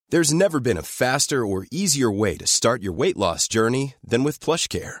There's never been a faster or easier way to start your weight loss journey than with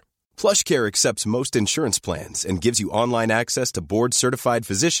PlushCare. PlushCare accepts most insurance plans and gives you online access to board-certified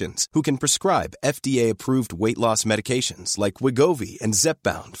physicians who can prescribe FDA-approved weight loss medications like Wegovy and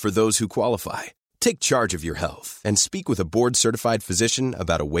Zepbound for those who qualify. Take charge of your health and speak with a board-certified physician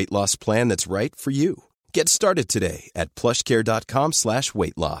about a weight loss plan that's right for you. Get started today at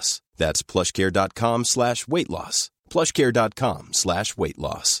plushcare.com/weight loss. That's plushcare.com/weight loss. plushcare.com/weight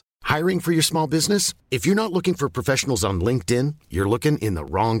loss. Hiring for your small business? If you're not looking for professionals on LinkedIn, you're looking in the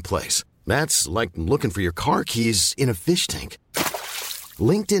wrong place. That's like looking for your car keys in a fish tank.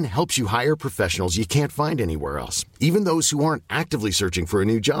 LinkedIn helps you hire professionals you can't find anywhere else, even those who aren't actively searching for a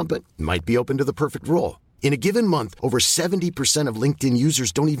new job but might be open to the perfect role. In a given month, over 70% of LinkedIn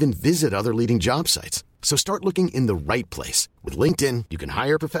users don't even visit other leading job sites. So start looking in the right place. With LinkedIn, you can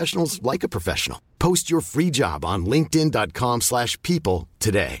hire professionals like a professional. Post your free job on linkedin.com/people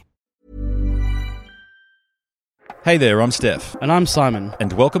today. Hey there, I'm Steph. And I'm Simon.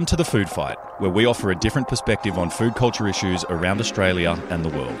 And welcome to The Food Fight, where we offer a different perspective on food culture issues around Australia and the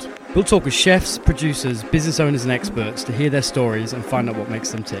world. We'll talk with chefs, producers, business owners and experts to hear their stories and find out what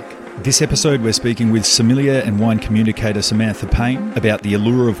makes them tick. This episode, we're speaking with sommelier and wine communicator Samantha Payne about the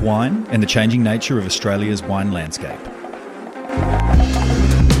allure of wine and the changing nature of Australia's wine landscape.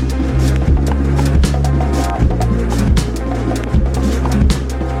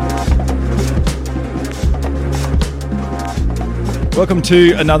 Welcome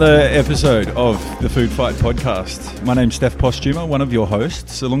to another episode of the Food Fight podcast. My name's Steph Postuma, one of your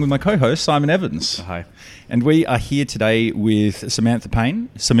hosts, along with my co-host Simon Evans. Hi. And we are here today with Samantha Payne,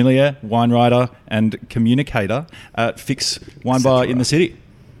 sommelier, wine writer and communicator at Fix Wine Bar in the city.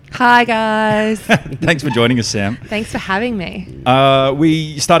 Hi guys. Thanks for joining us, Sam. Thanks for having me.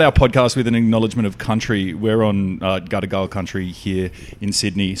 We start our podcast with an acknowledgement of country. We're on Gadigal country here in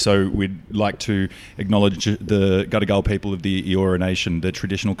Sydney, so we'd like to acknowledge the Gadigal people of the Eora Nation, the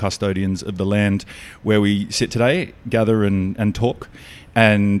traditional custodians of the land where we sit today, gather and talk,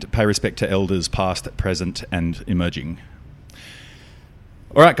 and pay respect to elders past, present and emerging.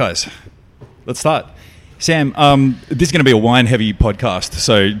 All right, guys, let's start. Sam, this is going to be a wine-heavy podcast,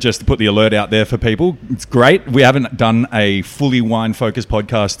 so just to put the alert out there for people, it's great. We haven't done a fully wine-focused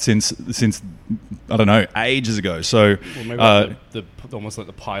podcast since I don't know, ages ago. So, almost like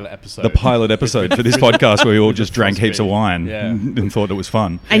the pilot episode. The pilot episode for this podcast where we all just drank heaps of wine and thought it was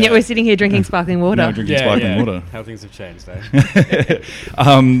fun. And yet we're sitting here drinking sparkling water. No, drinking sparkling water. How things have changed,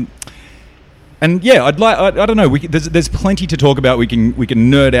 eh? And yeah, I don't know. There's plenty to talk about. We can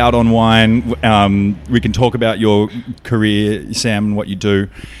nerd out on wine. We can talk about your career, Sam, and what you do.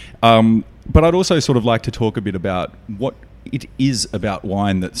 But I'd also sort of like to talk a bit about what it is about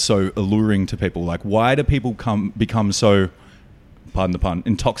wine that's so alluring to people. Like, why do people become so, pardon the pun,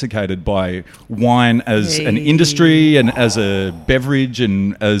 intoxicated by wine as an industry and as a beverage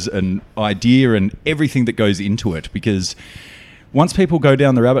and as an idea and everything that goes into it? Because once people go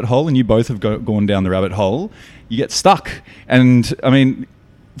down the rabbit hole, and you both have gone down the rabbit hole, you get stuck. And I mean,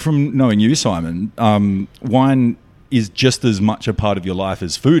 from knowing you, Simon, wine is just as much a part of your life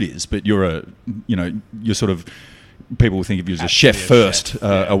as food is. But you're sort of, people will think of you as a chef first,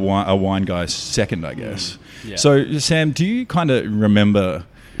 a wine guy second, I guess. Yeah. So, Sam, do you kind of remember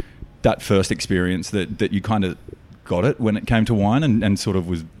that first experience that you kind of got it when it came to wine and sort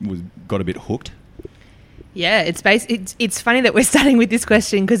of got a bit hooked? Yeah, it's funny that we're starting with this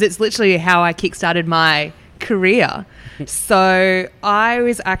question because it's literally how I kickstarted my career. So I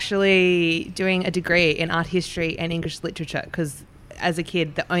was actually doing a degree in art history and English literature because as a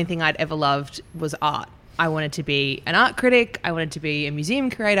kid, the only thing I'd ever loved was art. I wanted to be an art critic. I wanted to be a museum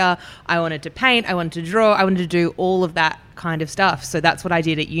curator. I wanted to paint. I wanted to draw. I wanted to do all of that kind of stuff. So that's what I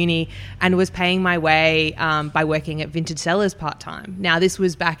did at uni and was paying my way by working at Vintage Cellars part-time. Now, this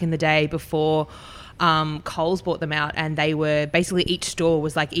was back in the day before Coles bought them out, and they were basically, each store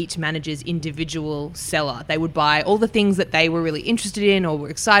was like each manager's individual cellar. They would buy all the things that they were really interested in or were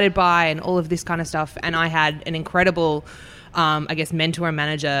excited by and all of this kind of stuff. And I had an incredible, mentor and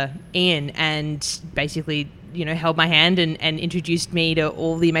manager, Ian, and basically, held my hand and introduced me to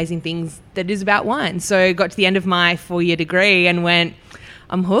all the amazing things that is about wine. So I got to the end of my 4-year degree and went,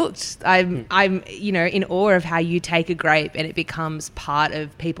 I'm hooked. I'm in awe of how you take a grape and it becomes part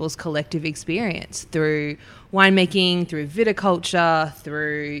of people's collective experience through winemaking, through viticulture,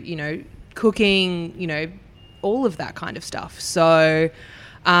 through, cooking, all of that kind of stuff. So,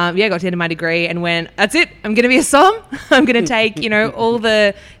 got to the end of my degree and went, that's it. I'm going to be a somm. I'm going to take, all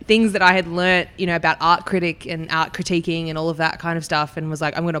the things that I had learnt, about art critic and art critiquing and all of that kind of stuff, and was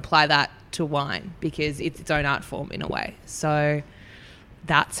like, I'm going to apply that to wine because it's its own art form in a way. So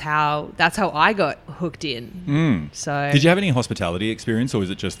that's how I got hooked in. So did you have any hospitality experience, or was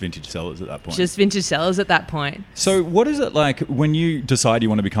it just vintage cellars at that point? Just vintage cellars at that point. So what is it like when you decide you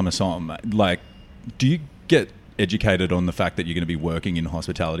want to become a somm? Like, do you get educated on the fact that you're going to be working in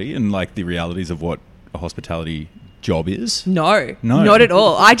hospitality and like the realities of what a hospitality job is? No, not at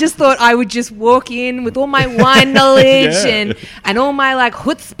all. I just thought I would just walk in with all my wine knowledge and all my like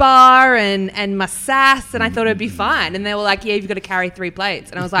chutzpah and my sass, and I thought it'd be fine. And they were like, "Yeah, you've got to carry 3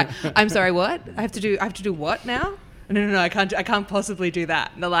 plates." And I was like, "I'm sorry, what? I have to do what now?" No, I can't possibly do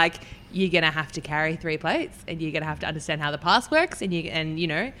that. And they're like, "You're gonna have to carry 3 plates, and you're gonna have to understand how the pass works, and you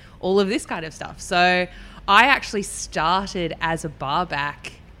know all of this kind of stuff." So I actually started as a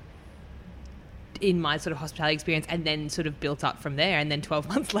barback in my sort of hospitality experience, and then sort of built up from there. And then 12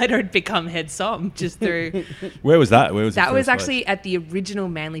 months later, had become head somm just through. Where was that? That was actually at the original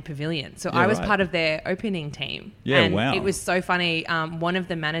Manly Pavilion. So I was part of their opening team. Yeah, and wow. It was so funny. One of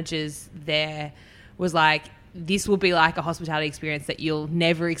the managers there was like, "This will be like a hospitality experience that you'll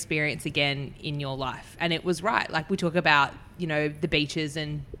never experience again in your life." And it was right. Like, we talk about, the beaches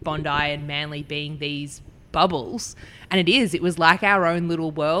and Bondi and Manly being these bubbles, and it was like our own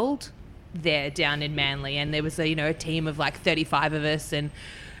little world there down in Manly. And there was a team of like 35 of us, and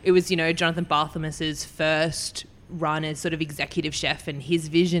it was Jonathan Barthelmess's first run as sort of executive chef, and his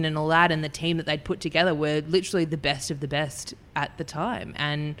vision and all that, and the team that they'd put together were literally the best of the best at the time.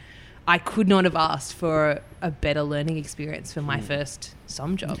 And I could not have asked for a better learning experience for my first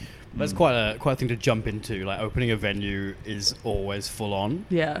somm job. That's quite a thing to jump into. Like, opening a venue is always full on.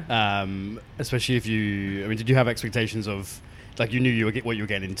 Yeah. Especially if did you have expectations of, like, you knew what you were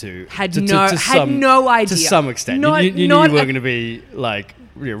getting into? Had no idea. To some extent. You knew you weren't going to be, like,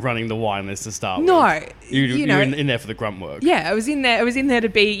 running the wine list to start with. No. You were in there for the grunt work. Yeah, I was in there to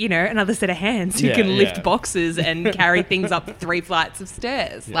be, another set of hands who can lift boxes and carry things up 3 flights of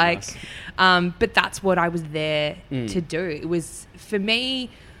stairs. Yeah, like, nice. But that's what I was there to do. It was, for me,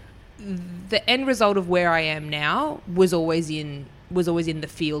 the end result of where I am now was always in the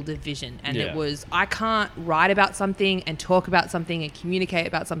field of vision. And it was, I can't write about something and talk about something and communicate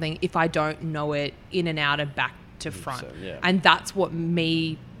about something if I don't know it in and out and back to front. And that's what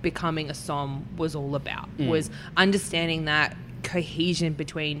me becoming a somm was all about, was understanding that cohesion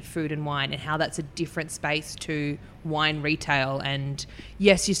between food and wine, and how that's a different space to wine retail. And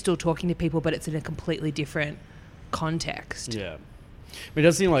yes, you're still talking to people, but it's in a completely different context. Yeah. It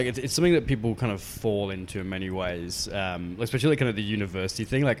does seem like it's something that people kind of fall into in many ways, especially like kind of the university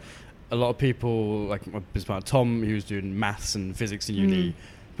thing. Like, a lot of people, like my business partner Tom, he was doing maths and physics in uni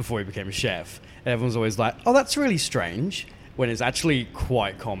before he became a chef. And everyone's always like, "Oh, that's really strange," when it's actually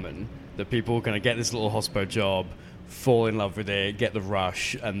quite common that people kind of get this little hospo job, fall in love with it, get the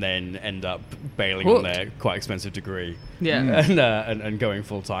rush, and then end up bailing on their quite expensive degree. And going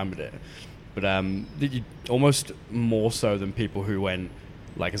full time with it. But almost more so than people who went,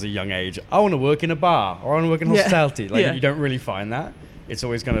 like, as a young age, "I want to work in a bar," or "I want to work in hospitality." Like, you don't really find that. It's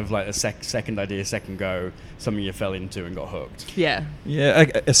always kind of like a second idea, second go, something you fell into and got hooked. Yeah. Yeah,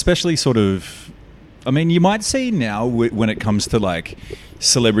 especially sort of, you might see now when it comes to like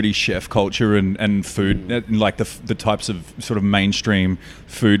celebrity chef culture and food, and like the types of sort of mainstream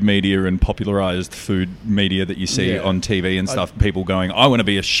food media and popularized food media that you see on TV and stuff, people going, "I want to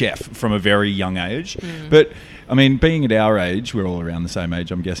be a chef," from a very young age. But being at our age, we're all around the same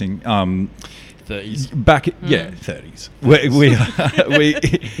age, I'm guessing. 30s. Back, 30s. We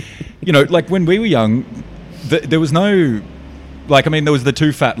like when we were young, there was no. Like, there was the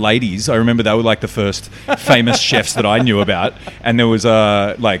 2 fat ladies. I remember they were like the first famous chefs that I knew about. And there was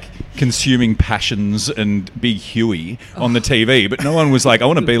like Consuming Passions and Big Huey on the TV. But no one was like, "I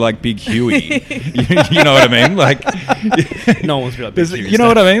want to be like Big Huey." you know what I mean? Like, no one wants to be like Big Huey. You know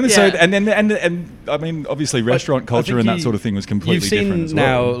what I mean? Yeah. So and obviously restaurant culture and that sort of thing was completely different as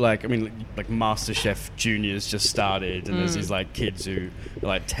well. You've seen now, like MasterChef Junior's just started, and there's these like kids who are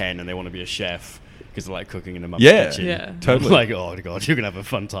like 10 and they want to be a chef because they're like cooking in a mum's kitchen. Yeah, totally. Like, oh God, you're gonna have a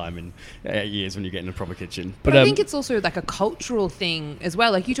fun time in 8 years when you get in a proper kitchen. But I think it's also like a cultural thing as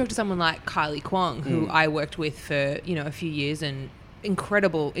well. Like, you talk to someone like Kylie Kwong, who I worked with for a few years, and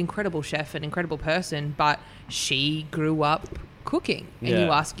incredible chef and incredible person, but she grew up cooking. And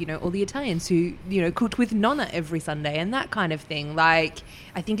you ask, all the Italians who cooked with Nonna every Sunday and that kind of thing. Like,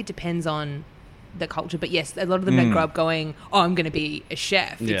 I think it depends on the culture, but yes, a lot of them don't grow up going, "Oh, I'm going to be a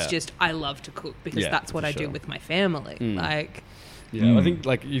chef." It's just, I love to cook because that's what I do with my family. Like, I think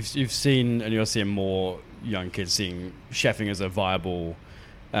like you've seen, and you're seeing more young kids seeing chefing as a viable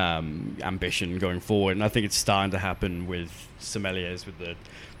ambition going forward. And I think it's starting to happen with sommeliers, with the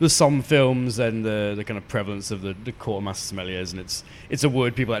Somm films and the kind of prevalence of the quartermaster sommeliers, and it's a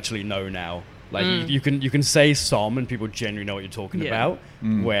word people actually know now. Like you can say Somm and people genuinely know what you're talking about.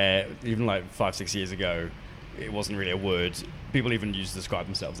 Where even like 5-6 years ago, it wasn't really a word people even used to describe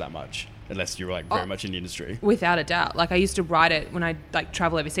themselves that much, unless you're like very much in the industry. Without a doubt. Like I used to write it when I like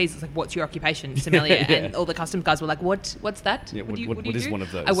travel overseas. It's like, what's your occupation? Sommelier. And all the customs guys were like, what's that? Yeah, what do you what is do? one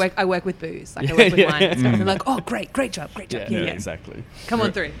of those? I work with booze. Like I work with wine and stuff. And they're like, oh, great job. Yeah, exactly. Come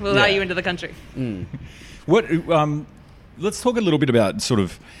on through. We'll allow you into the country. What? Let's talk a little bit about sort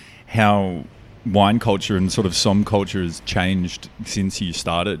of how wine culture and sort of Somm culture has changed since you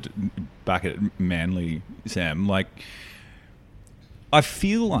started back at Manly, Sam. Like, I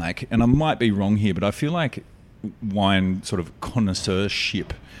feel like, and I might be wrong here, but I feel like wine sort of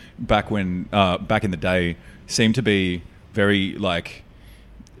connoisseurship back in the day seemed to be very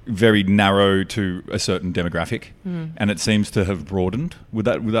narrow to a certain demographic, and it seems to have broadened. Would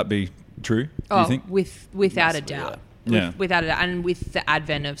that be true? Do you think? Without a doubt. Yeah. Without a doubt, and with the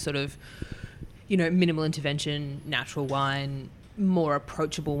advent of sort of, minimal intervention, natural wine, more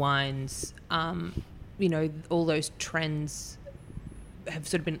approachable wines, all those trends have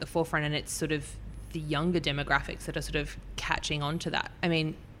sort of been at the forefront, and it's sort of the younger demographics that are sort of catching on to that. I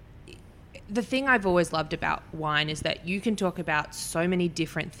mean, the thing I've always loved about wine is that you can talk about so many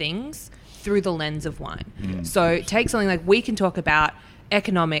different things through the lens of wine. So take something like, we can talk about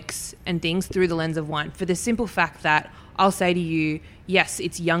economics and things through the lens of wine, for the simple fact that I'll say to you, yes,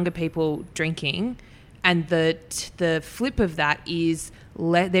 it's younger people drinking, and the flip of that is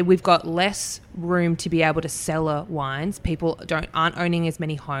we've got less room to be able to cellar wines. People aren't owning as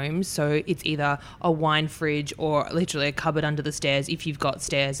many homes, so it's either a wine fridge or literally a cupboard under the stairs if you've got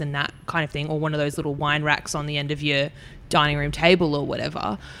stairs and that kind of thing, or one of those little wine racks on the end of your dining room table or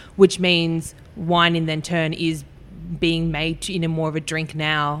whatever, which means wine in then turn is being made in a more of a drink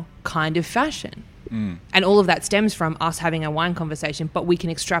now kind of fashion. And all of that stems from us having a wine conversation, but we can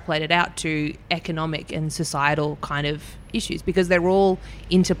extrapolate it out to economic and societal kind of issues because they're all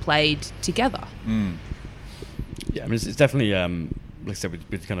interplayed together. Yeah, I mean, it's definitely, like I said,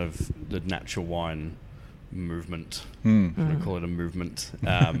 with kind of the natural wine movement, I'm going to call it a movement,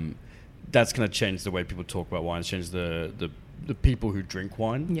 that's kind of changed the way people talk about wine. It's changed the people who drink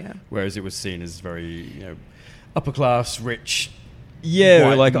wine. Yeah. Whereas it was seen as very, upper class, rich.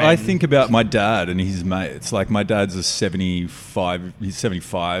 Yeah, like men. I think about my dad and his mates. Like my dad's a 75. He's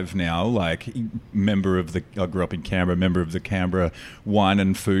 75 now. Like member of I grew up in Canberra. Member of the Canberra Wine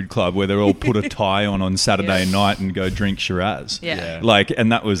and Food Club, where they all put a tie on Saturday night and go drink Shiraz. Yeah. Like,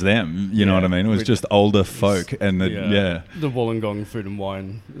 and that was them. You know what I mean? It was just older folk, and the Wollongong Food and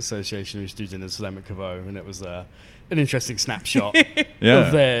Wine Association used to do dinners for them at Cavo, and it was an interesting snapshot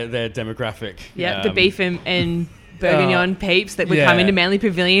of their demographic. Yeah, the beef and Bourguignon peeps that would come into Manly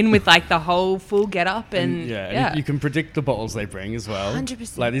Pavilion with like the whole full get up and you can predict the bottles they bring as well.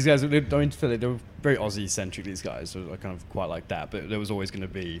 100%. Like these guys, they were very Aussie centric. These guys were kind of quite like that, but there was always going to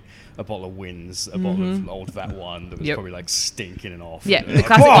be a bottle of Wins, a bottle of old Vat One that was probably like stinking and off. Yeah, and the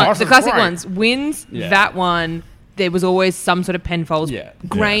classic ones. Wins, Vat One. There was always some sort of Penfolds,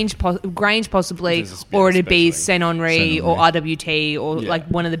 Grange possibly, or it'd be Saint Henri or RWT or like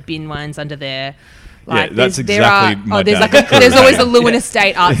one of the bin wines under there. Like that's exactly my there's always a Lewin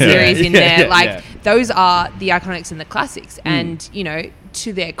Estate art series in there. Those are the iconics and the classics. And,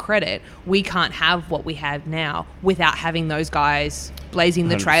 to their credit, we can't have what we have now without having those guys blazing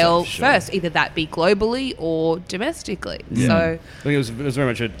the trail first, either that be globally or domestically. Yeah. So I think it was very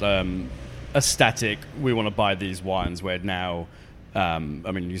much a static, we want to buy these wines, where now,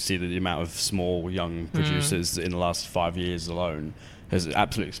 you see the amount of small, young producers in the last 5 years alone has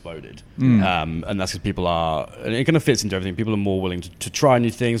absolutely exploded. And that's because people are, and it kind of fits into everything, people are more willing to try new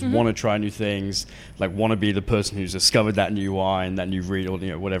things, want to try new things, like want to be the person who's discovered that new wine, that new read, or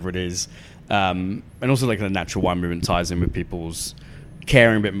whatever it is. And also like the natural wine movement ties in with people's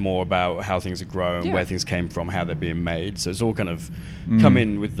caring a bit more about how things are grown, where things came from, how they're being made. So it's all kind of come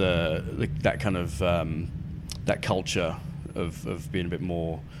in with that kind of, that culture of being a bit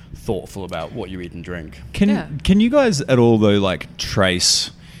more thoughtful about what you eat and drink. Can you guys at all though like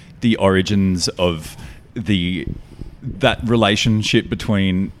trace the origins of that relationship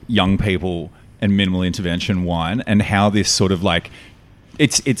between young people and minimal intervention wine, and how this sort of like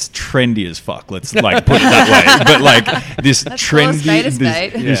it's trendy as fuck, let's like put it that way, but like this trendy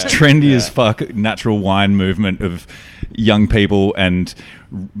as fuck natural wine movement of young people and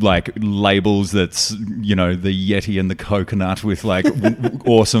like labels that's, you know, the Yeti and the coconut with like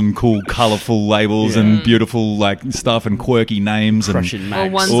awesome, cool, colourful labels and beautiful like stuff and quirky names. Crushing Or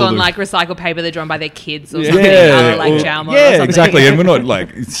Max. ones All on the- like recycled paper they're drawn by their kids or something. Yeah, Like or- Jalma or yeah, something. exactly. And we're not like,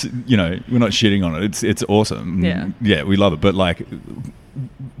 it's, you know, we're not shitting on it. It's awesome. Yeah. We love it. But like,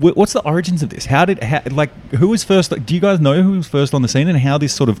 what's the origins of this? Who was first? Like, do you guys know who was first on the scene and how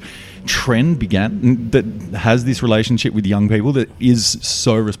this sort of trend began that has this relationship with young people that is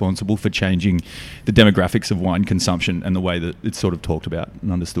so responsible for changing the demographics of wine consumption and the way that it's sort of talked about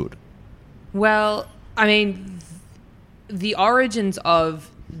and understood? Well, I mean, the origins of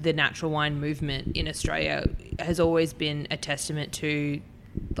the natural wine movement in Australia has always been a testament to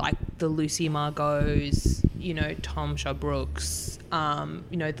like the Lucy Margaux, you know, Tom Shabrook's,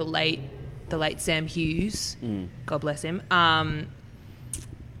 you know, the late Sam Hughes, God bless him.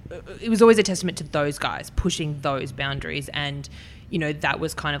 It was always a testament to those guys pushing those boundaries, and you know that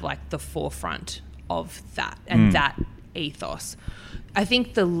was kind of like the forefront of that and that ethos. I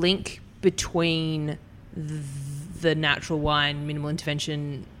think the link between the natural wine minimal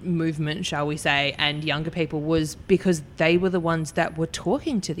intervention movement, shall we say, and younger people was because they were the ones that were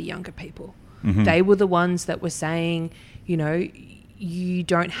talking to the younger people. They were the ones that were saying, you know, you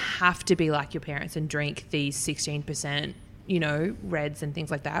don't have to be like your parents and drink these 16%, you know, reds and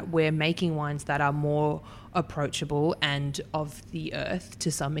things like that. We're making wines that are more approachable and of the earth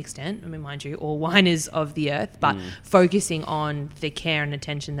to some extent. I mean, mind you, all wine is of the earth, but focusing on the care and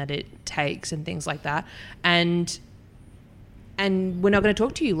attention that it takes and things like that. And we're not going to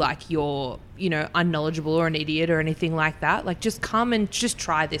talk to you like you're, you know, unknowledgeable or an idiot or anything like that. Like, just come and just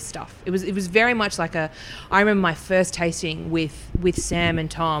try this stuff. It was very much like I remember my first tasting with Sam and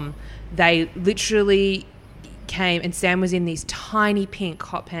Tom. They literally came, and Sam was in these tiny pink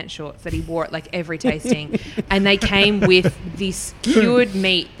hot pants shorts that he wore at like every tasting. And they came with this cured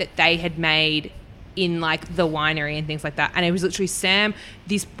meat that they had made in like the winery and things like that. And it was literally Sam,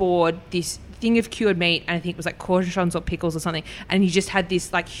 this board, this thing of cured meat, and I think it was like cornichons or pickles or something, and he just had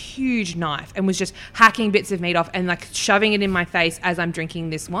this like huge knife and was just hacking bits of meat off and like shoving it in my face as I'm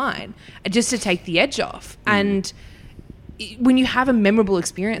drinking this wine, just to take the edge off. And when you have a memorable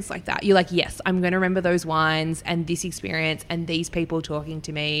experience like that, you're like, yes, I'm going to remember those wines and this experience and these people talking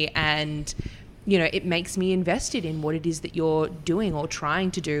to me, and you know, it makes me invested in what it is that you're doing or trying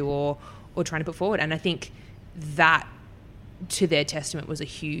to do or trying to put forward. And I think that, to their testament, was a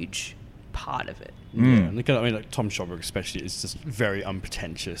huge part of it. Yeah, and I mean, like Tom Shabrook especially is just very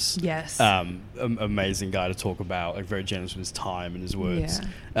unpretentious. Yes. Amazing guy to talk about, like very generous with his time and his words.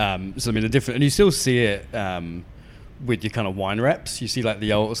 Yeah. So I mean, the different, and you still see it with your kind of wine reps. You see like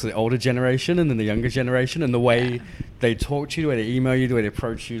the older generation and then the younger generation, and the way they talk to you, the way they email you, the way they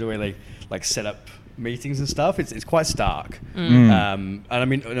approach you, the way they like set up meetings and stuff. It's quite stark. And I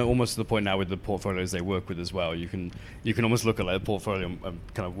mean, almost to the point now with the portfolios they work with as well, you can almost look at like a portfolio and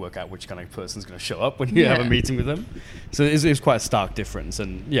kind of work out which kind of person's going to show up when you have a meeting with them. So it's quite a stark difference.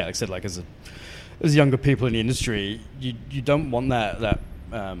 And yeah, like I said, like as younger people in the industry, you don't want that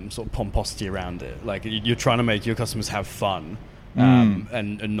sort of pomposity around it. Like you're trying to make your customers have fun.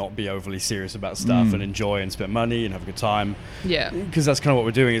 And not be overly serious about stuff and enjoy and spend money and have a good time. Yeah. Because that's kind of what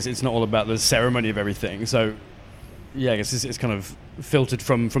we're doing. It's not all about the ceremony of everything. So, yeah, I guess it's kind of filtered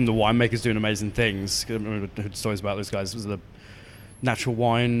from the winemakers doing amazing things. I heard stories about those guys. Was the natural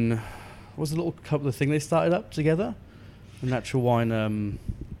wine, what was the little couple of thing they started up together? The natural wine,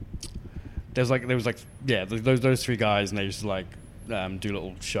 there was like those three guys, and they used to like do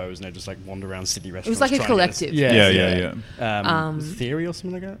little shows, and they just like wander around city restaurants. It was like a collective. Yeah. Theory or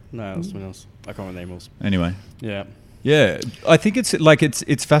something like that? No, that's something else. I can't remember the name was. Anyway. Yeah, I think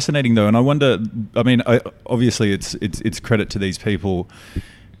it's fascinating though, and I wonder. I mean, obviously it's credit to these people,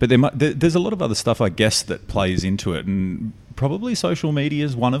 but there's a lot of other stuff, I guess, that plays into it, and probably social media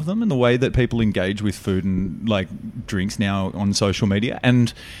is one of them, and the way that people engage with food and like drinks now on social media,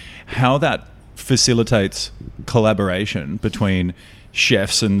 and how that facilitates collaboration between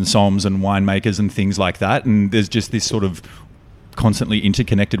chefs and somms and winemakers and things like that. And there's just this sort of constantly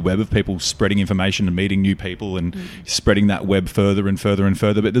interconnected web of people spreading information and meeting new people and spreading that web further and further and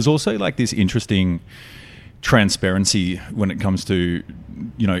further. But there's also like this interesting transparency when it comes to,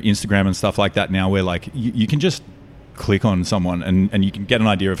 you know, Instagram and stuff like that now, where like you can just click on someone and you can get an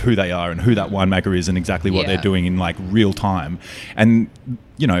idea of who they are and who that winemaker is and exactly what they're doing in like real time. And,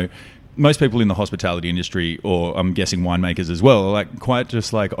 you know, most people in the hospitality industry, or I'm guessing winemakers as well, are like quite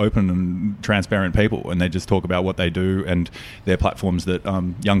just like open and transparent people, and they just talk about what they do and their platforms that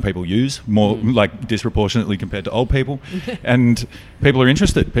young people use more like disproportionately compared to old people. And people are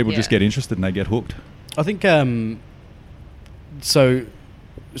interested. People just get interested and they get hooked. I think so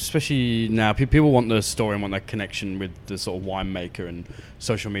especially now, people want the story and want that connection with the sort of winemaker, and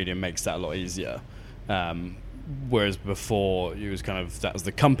social media makes that a lot easier. Whereas before, it was kind of, that was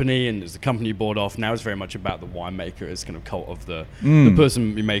the company, and it's the company you bought off. Now it's very much about the winemaker as kind of cult of the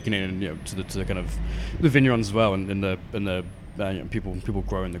person you're making it, and to the kind of the vineyards as well, and the people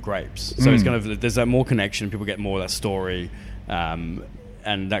growing the grapes. So it's kind of, there's that more connection. People get more of that story, and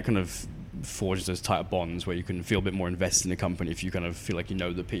that kind of forges those tighter bonds where you can feel a bit more invested in the company if you kind of feel like you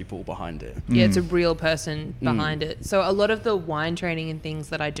know the people behind it. Yeah, it's a real person behind it. So a lot of the wine training and things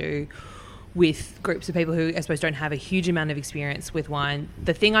that I do with groups of people who I suppose don't have a huge amount of experience with wine,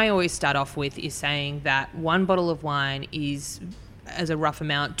 the thing I always start off with is saying that one bottle of wine is, as a rough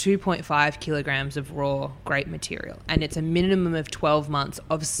amount, 2.5 kilograms of raw grape material, and it's a minimum of 12 months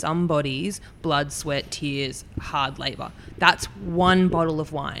of somebody's blood, sweat, tears, hard labor. That's one bottle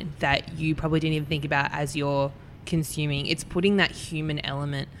of wine that you probably didn't even think about as you're consuming. It's putting that human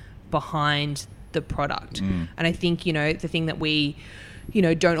element behind the product. And I think, the thing that we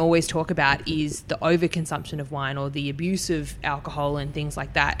don't always talk about is the overconsumption of wine or the abuse of alcohol and things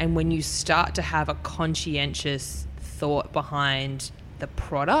like that. And when you start to have a conscientious thought behind the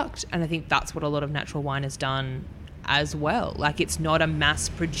product, and I think that's what a lot of natural wine has done as well. Like, it's not a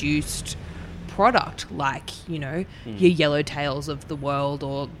mass-produced product like, your Yellowtails of the world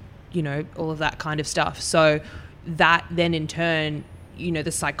or, all of that kind of stuff. So that then in turn,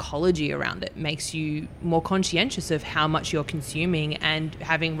 the psychology around it makes you more conscientious of how much you're consuming and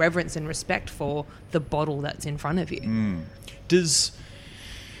having reverence and respect for the bottle that's in front of you. Does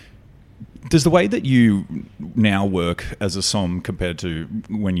the way that you now work as a somm compared to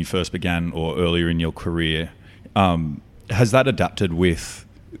when you first began or earlier in your career, has that adapted with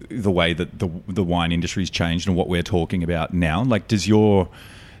the way that the wine industry's changed and what we're talking about now? Like, does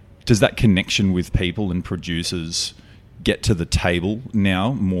that connection with people and producers get to the table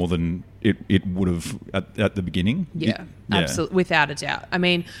now more than it would have at the beginning? Yeah, absolutely, without a doubt. I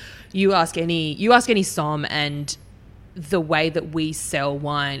mean, you ask any somm, and the way that we sell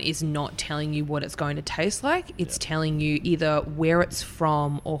wine is not telling you what it's going to taste like. It's telling you either where it's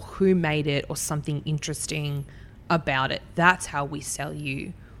from or who made it or something interesting about it. That's how we sell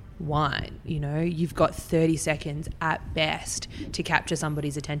you wine. You've got 30 seconds at best to capture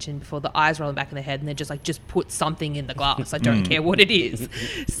somebody's attention before the eyes roll in the back of their head and they're just like, just put something in the glass. I don't care what it is.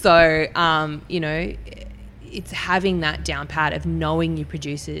 So, it's having that down pat of knowing your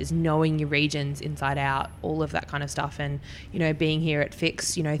producers, knowing your regions inside out, all of that kind of stuff. And, being here at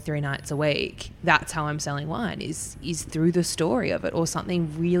Fix, 3 nights a week, that's how I'm selling wine is through the story of it or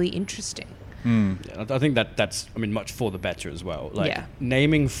something really interesting. Yeah, I think that's much for the better as well. Like,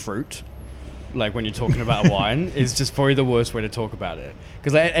 naming fruit, like when you're talking about a wine, is just probably the worst way to talk about it.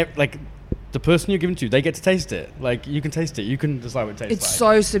 Because like the person you're giving to, they get to taste it. Like, you can taste it. You can decide what it tastes like. It's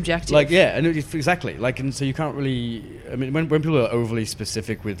so subjective. Like, yeah, and exactly. Like, and so you can't really... when people are overly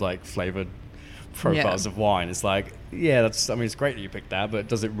specific with, like, flavoured profiles of wine, it's like, it's great that you picked that, but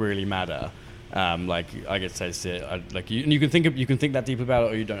does it really matter? Like, I get to taste it. You can think that deeply about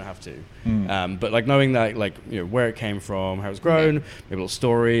it, or you don't have to. But like knowing that, like, where it came from, how it was grown, maybe a little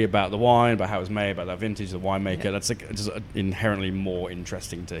story about the wine, about how it was made, about that vintage, the winemaker. That's like just inherently more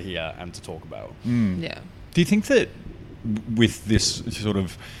interesting to hear and to talk about. Yeah. Do you think that with this sort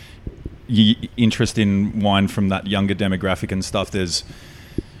of interest in wine from that younger demographic and stuff, there's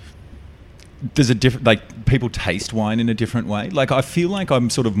a different, like, people taste wine in a different way? Like, I feel like I'm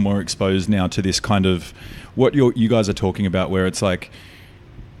sort of more exposed now to this kind of what you guys are talking about, where it's like,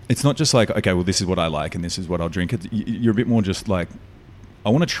 it's not just like, okay, well, this is what I like and this is what I'll drink. You're a bit more just like, I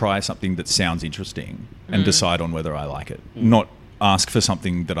want to try something that sounds interesting and decide on whether I like it, not ask for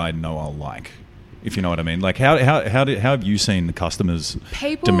something that I know I'll like, if you know what I mean. Like, how have you seen the customers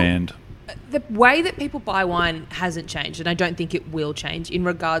demand? The way that people buy wine hasn't changed, and I don't think it will change, in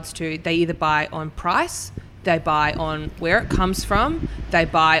regards to they either buy on price, they buy on where it comes from, they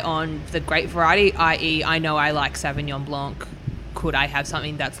buy on the grape variety, i.e. I know I like Sauvignon Blanc. Could I have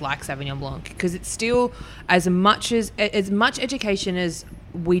something that's like Sauvignon Blanc? Because it's still as much education as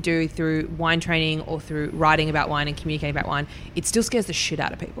we do through wine training or through writing about wine and communicating about wine, it still scares the shit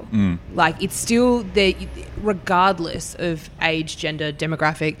out of people. Like, it's still there, regardless of age, gender,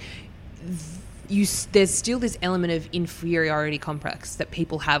 demographic. There's still this element of inferiority complex that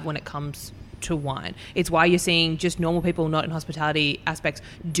people have when it comes to wine. It's why you're seeing just normal people, not in hospitality aspects,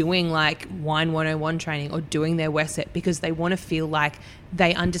 doing like wine 101 training or doing their WSET, because they want to feel like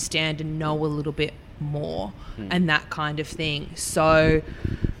they understand and know a little bit more and that kind of thing. So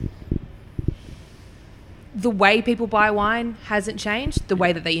the way people buy wine hasn't changed. The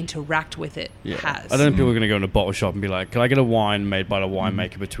way that they interact with it has. I don't think people are going to go in a bottle shop and be like, can I get a wine made by a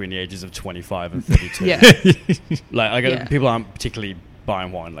winemaker between the ages of 25 and 32? Yeah. People aren't particularly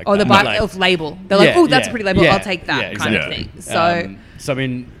buying wine like that. They buy like, off label. They're like, oh, that's a pretty label. I'll take that kind of thing. So I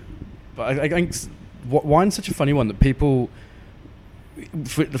mean, but I think wine's such a funny one that people,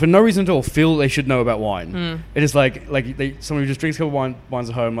 for no reason at all, feel they should know about wine. It is like someone who just drinks a couple of wines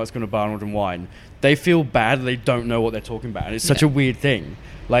at home, likes going to a bar and ordering wine. They feel bad that they don't know what they're talking about, and it's such a weird thing.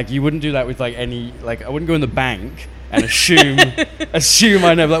 Like, you wouldn't do that with like any, like, I wouldn't go in the bank and assume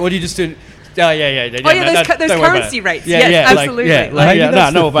I know. Like, what do you just do? Those currency rates. Yes, absolutely. I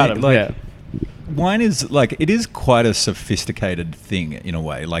know about them. Wine is like, it is quite a sophisticated thing in a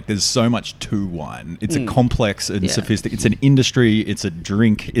way. Like, there's so much to wine. It's a complex and sophisticated. It's an industry. It's a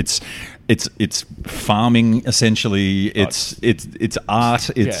drink. It's farming essentially. It's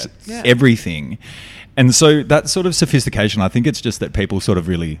art. It's everything. And so that sort of sophistication, I think it's just that people sort of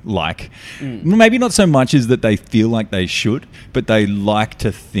really like. Maybe not so much as that they feel like they should, but they like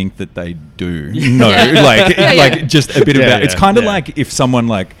to think that they do. Like just a bit about. It's kind of like if someone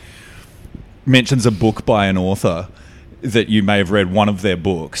like mentions a book by an author that you may have read one of their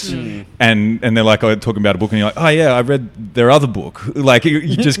books, and they're like, talking about a book, and you're like, oh yeah, I read their other book. Like,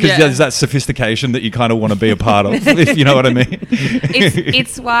 you just because there's that sophistication that you kind of want to be a part of, if you know what I mean.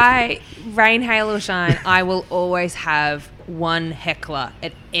 It's why, rain, hail or shine, I will always have one heckler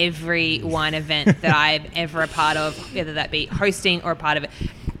at every wine event that I'm ever a part of, whether that be hosting or a part of it.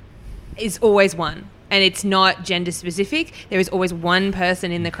 Is always one. And it's not gender specific. There is always one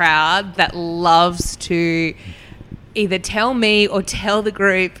person in the crowd that loves to either tell me or tell the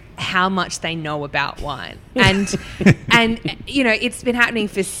group how much they know about wine. And you know, it's been happening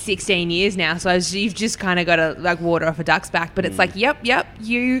for 16 years now. So you've just kind of got to like water off a duck's back. But it's like, yep,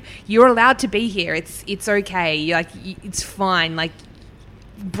 you're allowed to be here. It's okay. It's fine. Like,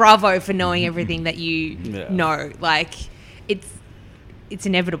 bravo for knowing everything that you know. Like, it's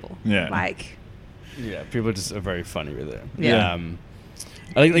inevitable. Yeah. Like. Yeah, people just are very funny with it. Yeah.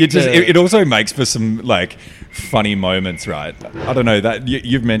 I think it also makes for some like funny moments, right? I don't know that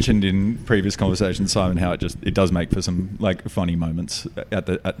you've mentioned in previous conversations, Simon, how it does make for some like funny moments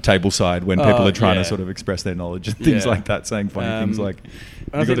at table side when people are trying to sort of express their knowledge and things like that, saying funny things like.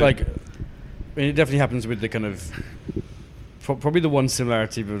 I think like, I mean, it definitely happens with the kind of. Probably the one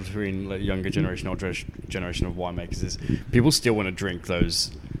similarity between like younger generation or generation of winemakers is people still want to drink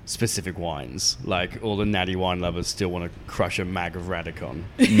those specific wines. Like, all the natty wine lovers still want to crush a mag of Radicon,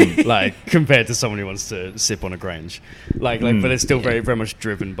 like, compared to someone who wants to sip on a Grange. Like, but it's still very, very much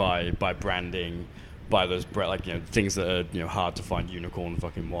driven by branding, by those things that are hard to find, unicorn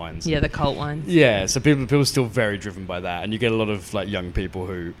fucking wines. Yeah, the cult wines. Yeah, so people are still very driven by that, and you get a lot of like young people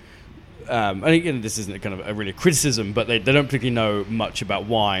who. And again, this isn't kind of a really criticism, but they don't particularly know much about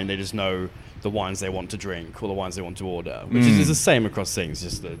wine. They just know the wines they want to drink or the wines they want to order, which is the same across things,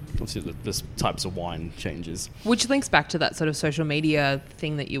 just obviously the types of wine changes. Which links back to that sort of social media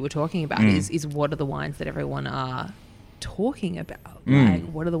thing that you were talking about, is what are the wines that everyone are talking about? Like,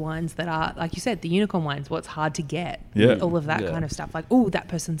 what are the wines that are, like you said, the unicorn wines, what's hard to get? All of that kind of stuff. Like, oh, that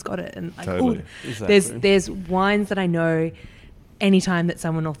person's got it. And like, totally. Exactly. there's wines that I know anytime that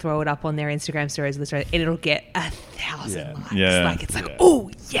someone will throw it up on their Instagram stories, and it'll get 1,000 likes. Like, it's like, oh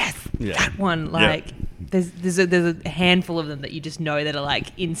yes, that one. Like, there's a handful of them that you just know that are like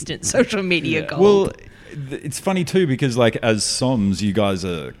instant social media gold. Well, it's funny too, because like as Somms, you guys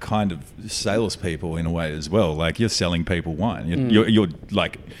are kind of salespeople in a way as well. Like, you're selling people wine. You're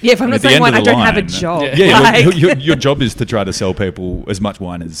like, if I'm not selling wine, I don't have a job. Your job is to try to sell people as much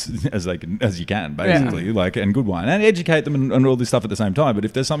wine as you can, basically. Like, and good wine, and educate them and all this stuff at the same time. But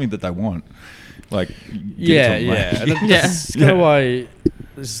if there's something that they want, like, that's kind of why.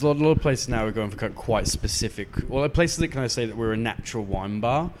 There's a lot of places now we're going for quite specific. Well, places that kind of say that we're a natural wine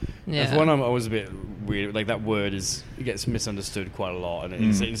bar. Yeah. That's one I'm always a bit weird. Like, that word it gets misunderstood quite a lot,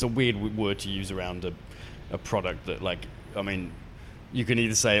 and it's a weird word to use around a product that, like, I mean, you can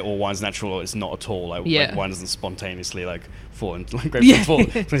either say all wine's natural or it's not at all. Like wine doesn't spontaneously like fall into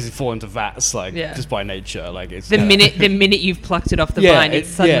fall into vats just by nature. Like, it's the minute you've plucked it off the vine, it's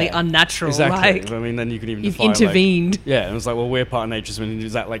suddenly unnatural. Exactly. Like, I mean, then you can even you've define, intervened. Like, and it's like, well, we're part of nature, so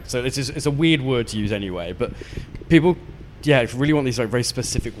is that like, so it's a weird word to use anyway. But people, really want these like very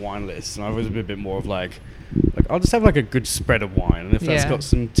specific wine lists, and I've always been a bit more of like I'll just have like a good spread of wine, and if that's got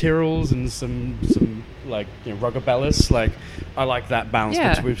some Tyrrells and some like Rugabellas, like, I like that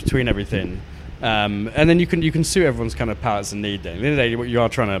balance between everything, and then you can suit everyone's kind of palates and need. Then at the end of the day, what you are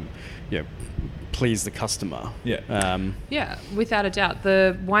trying to please the customer. Yeah, without a doubt.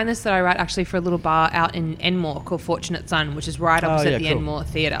 The wine list that I write actually for a little bar out in Enmore called Fortunate Son, which is right opposite the Enmore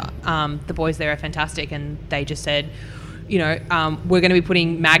Theatre. The boys there are fantastic, and they just said, we're going to be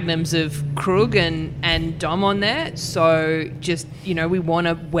putting magnums of Krug and Dom on there. So just, we want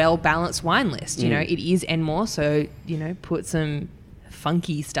a well-balanced wine list. It is Enmore, so, put some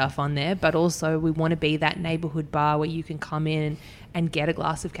funky stuff on there, but also we want to be that neighbourhood bar where you can come in and get a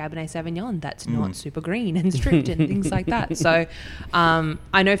glass of Cabernet Sauvignon that's not super green and stripped and things like that. So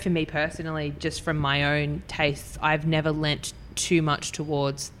I know for me personally, just from my own tastes, I've never lent too much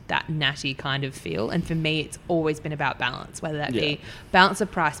towards that natty kind of feel, and for me it's always been about balance, whether that be balance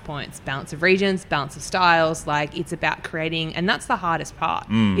of price points, balance of regions, balance of styles. Like, it's about creating, and that's the hardest part,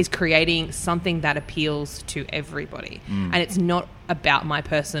 is creating something that appeals to everybody. And it's not about my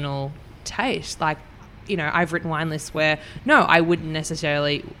personal taste. Like, I've written wine lists where I wouldn't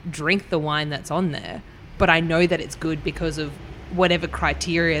necessarily drink the wine that's on there, but I know that it's good because of whatever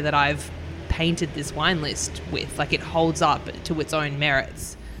criteria that I've painted this wine list with. Like, it holds up to its own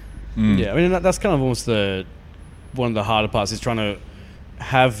merits. Yeah, I mean, that's kind of almost one of the harder parts, is trying to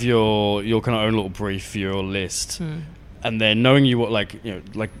have your kind of own little brief for your list, and then knowing you what,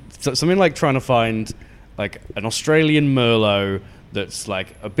 something like trying to find like an Australian Merlot that's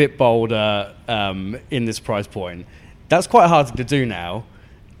like a bit bolder in this price point. That's quite hard to do now,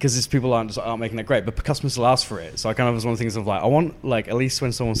 because people aren't making that great, but customers will ask for it. So I kind of was one of the things of like, I want, like, at least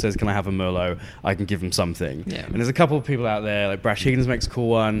when someone says, can I have a Merlot, I can give them something. Yeah. And there's a couple of people out there, like Brash Higgins makes a cool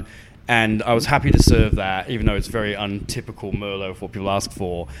one, and I was happy to serve that, even though it's very untypical Merlot for what people ask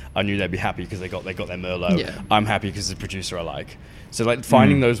for. I knew they'd be happy because they got their Merlot. Yeah. I'm happy because it's a producer I like. So like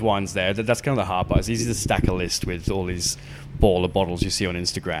finding those wines there, that's kind of the hard part. It's easy to stack a list with all these baller bottles you see on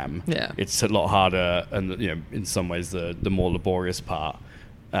Instagram. Yeah. It's a lot harder, and in some ways the more laborious part.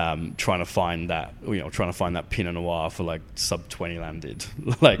 Trying to find that Pinot Noir for like sub 20 landed,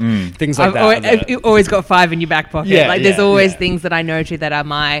 like things like that. You've always got 5 in your back pocket. There's always things that I know to that are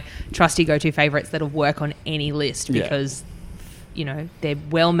my trusty go-to favorites that'll work on any list because they're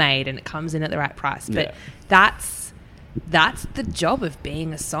well made and it comes in at the right price. But that's the job of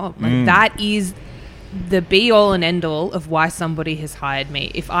being a somm. Like, that is the be all and end all of why somebody has hired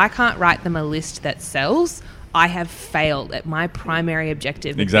me. If I can't write them a list that sells, I have failed at my primary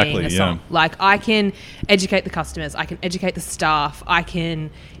objective of being a somm. Like, I can educate the customers, I can educate the staff, I can,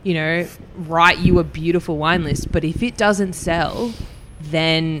 write you a beautiful wine list, but if it doesn't sell,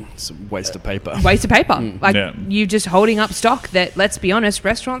 then it's a waste of paper. You're just holding up stock that, let's be honest,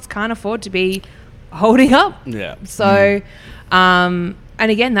 restaurants can't afford to be holding up. Yeah. So, and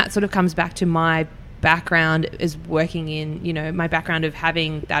again, that sort of comes back to my background is working in, my background of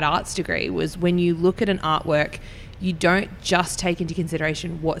having that arts degree was when you look at an artwork, you don't just take into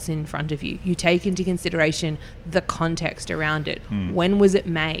consideration what's in front of you. You take into consideration the context around it. When was it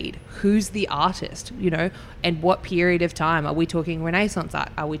made? Who's the artist? And what period of time? Are we talking Renaissance art?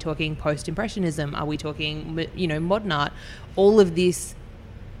 Are we talking post-impressionism? Are we talking, modern art? All of this,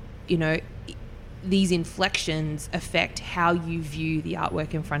 these inflections affect how you view the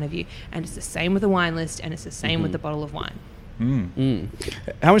artwork in front of you. And it's the same with a wine list, and it's the same with the bottle of wine.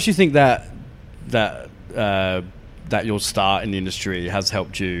 How much do you think that your start in the industry has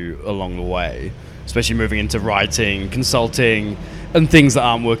helped you along the way, especially moving into writing, consulting, and things that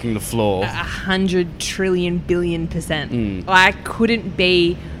aren't working the floor? 100 trillion billion %. I couldn't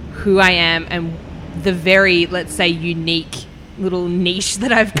be who I am and the very, let's say, unique little niche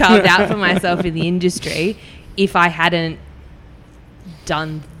that I've carved out for myself in the industry if I hadn't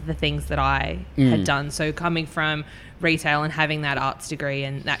done the things that I had done. So coming from retail and having that arts degree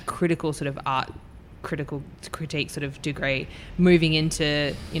and that critical sort of critical critique sort of degree, moving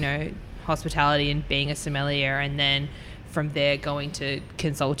into, hospitality and being a sommelier, and then from there going to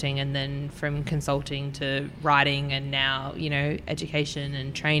consulting, and then from consulting to writing, and now, education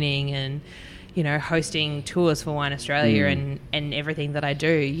and training and hosting tours for Wine Australia and everything that I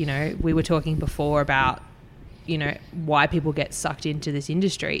do. We were talking before about, why people get sucked into this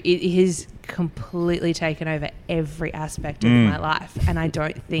industry. It has completely taken over every aspect of my life. And I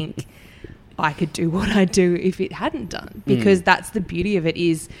don't think I could do what I do if it hadn't done, because that's the beauty of it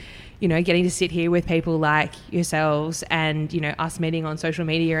is, getting to sit here with people like yourselves and, us meeting on social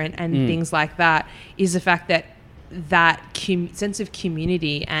media and things like that, is the fact that sense of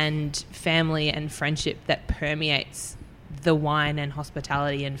community and family and friendship that permeates the wine and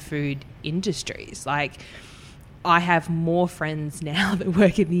hospitality and food industries. Like, I have more friends now that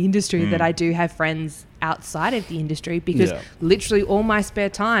work in the industry than I do have friends outside of the industry, because literally all my spare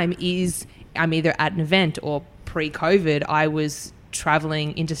time is I'm either at an event, or pre-COVID I was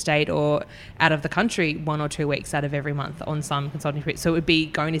traveling interstate or out of the country 1 or 2 weeks out of every month on some consulting trips. So it would be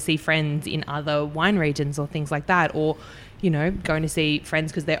going to see friends in other wine regions or things like that, or, you know, going to see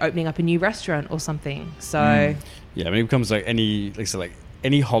friends because they're opening up a new restaurant or something. So yeah, I mean, it becomes like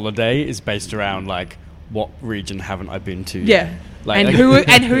any holiday is based around like, what region haven't I been to? Yeah. Like,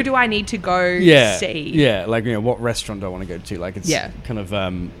 and who do I need to go see? Yeah, like, you know, what restaurant do I want to go to? Like, it's kind of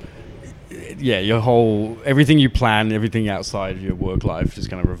your whole, everything you plan, everything outside of your work life just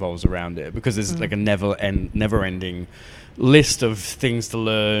kind of revolves around it, because there's like a never ending list of things to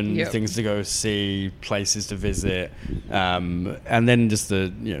learn, things to go see, places to visit, and then just I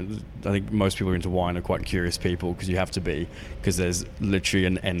think most people who are into wine are quite curious people, because you have to be, because there's literally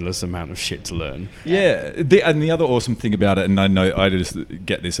an endless amount of shit to learn. And the other awesome thing about it, and I know I just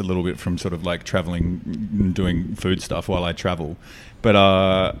get this a little bit from sort of like traveling and doing food stuff while I travel,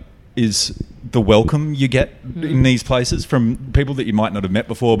 but is the welcome you get in these places from people that you might not have met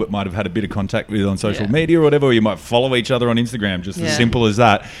before but might have had a bit of contact with on social media or whatever, or you might follow each other on Instagram, just as simple as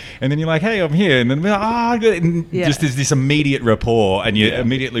that. And then you're like, hey, I'm here. And then we're like, just there's this immediate rapport, and you're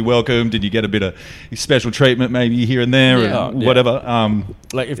immediately welcomed, and you get a bit of special treatment maybe here and there or whatever.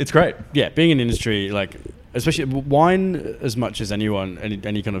 It's great. Yeah, being in the industry, like, especially wine, as much as anyone,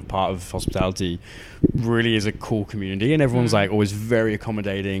 any kind of part of hospitality, really is a cool community, and everyone's like always very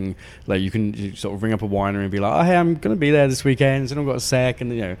accommodating. Like, you sort of ring up a winery and be like, oh, hey, I'm going to be there this weekend, so I've got a sec,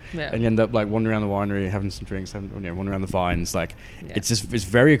 and and you end up like wandering around the winery, having some drinks, wandering around the vines. Like, it's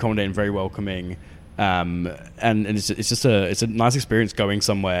very accommodating, very welcoming, and it's a nice experience going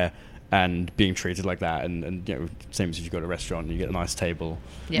somewhere and being treated like that, and you know, same as if you go to a restaurant and you get a nice table,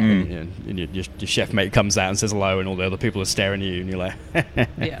 and your chef mate comes out and says hello, and all the other people are staring at you, and you're like,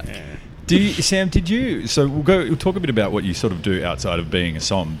 Sam, did you? So we'll talk a bit about what you sort of do outside of being a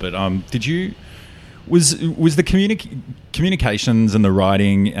Somm, but was the communications and the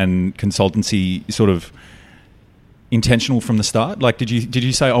writing and consultancy sort of intentional from the start? Like, did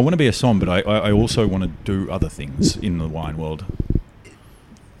you say, I want to be a Somm, but I also want to do other things in the wine world?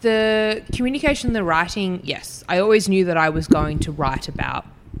 The communication, the writing, yes. I always knew that I was going to write about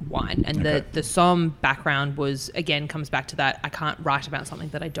wine. And the Somm background comes back to that. I can't write about something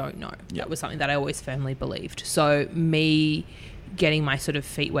that I don't know. That was something that I always firmly believed. So me getting my sort of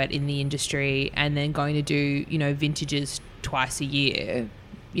feet wet in the industry and then going to do, vintages twice a year,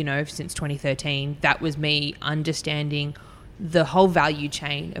 since 2013, that was me understanding the whole value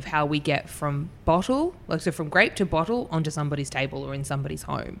chain of how we get from bottle, from grape to bottle onto somebody's table or in somebody's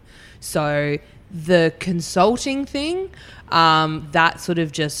home. So the consulting thing, that sort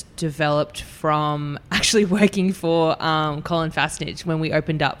of just developed from actually working for Colin Fastnich when we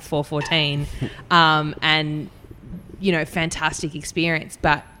opened up 414, and, fantastic experience,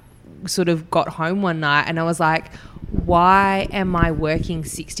 but sort of got home one night and I was like, why am I working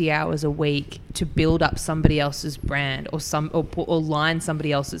 60 hours a week to build up somebody else's brand or line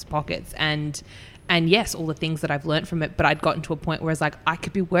somebody else's pockets? And yes, all the things that I've learned from it, but I'd gotten to a point where I was like, I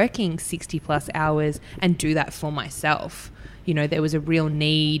could be working 60 plus hours and do that for myself. There was a real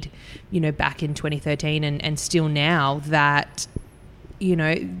need, back in 2013 and still now that,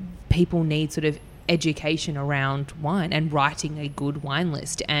 people need sort of education around wine and writing a good wine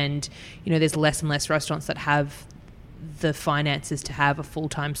list. And, there's less and less restaurants that have the finances to have a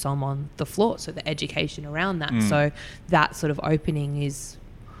full-time Somm on the floor, so the education around that. So that sort of opening is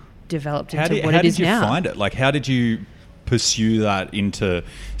developed into what it is now. How did you find it? Like, how did you pursue that into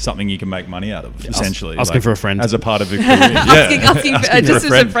something you can make money out of, essentially? Asking for a friend. As a part of your career. asking for just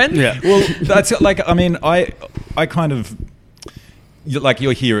as a friend? Yeah. Well, that's like, I mean, I kind of...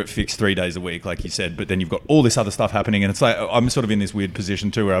 you're here at Fix 3 days a week, like you said, but then you've got all this other stuff happening, and it's like I'm sort of in this weird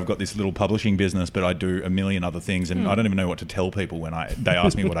position too, where I've got this little publishing business, but I do a million other things, and I don't even know what to tell people when they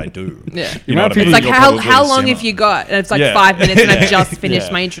ask me what I do. It's like, how long have you got? And it's like 5 minutes, and I've just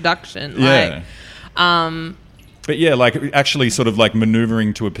finished my introduction. But yeah, like actually sort of like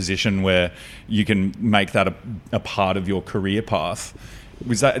maneuvering to a position where you can make that a part of your career path.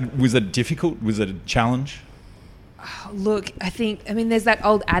 Was it difficult? Was it a challenge? Look, there's that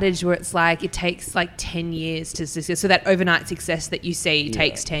old adage where it's like it takes like 10 years to success. So that overnight success that you see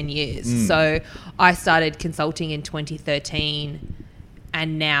takes 10 years. So I started consulting in 2013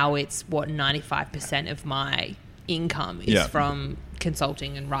 and now it's 95% of my income is from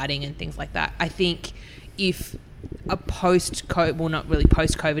consulting and writing and things like that. I think if a post-COVID, well, not really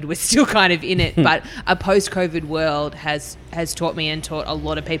post-COVID, we're still kind of in it, but a post-COVID world has taught me and taught a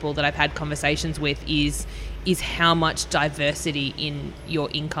lot of people that I've had conversations with is how much diversity in your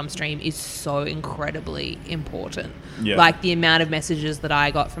income stream is so incredibly important. Yeah. Like the amount of messages that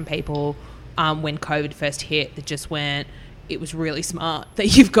I got from people when COVID first hit that just went, it was really smart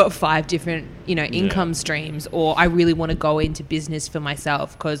that you've got 5 different, income streams, or I really want to go into business for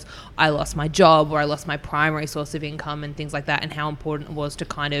myself because I lost my job or I lost my primary source of income and things like that, and how important it was to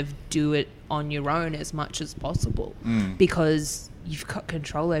kind of do it on your own as much as possible because you've got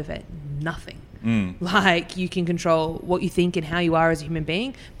control over nothing. Like, you can control what you think and how you are as a human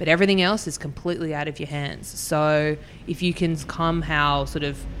being, but everything else is completely out of your hands. So if you can somehow sort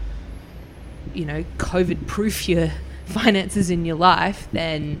of, COVID proof your finances in your life,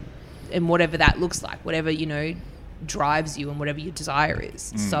 then, and whatever that looks like, whatever, drives you and whatever your desire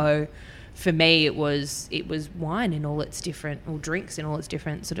is. So for me, it was wine in all its different, or drinks in all its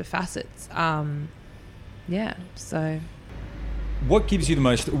different sort of facets. So What gives you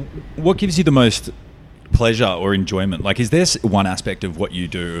the most pleasure or enjoyment? Like, is there one aspect of what you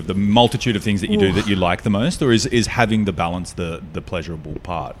do, of the multitude of things that you do, that you like the most, or is having the balance the pleasurable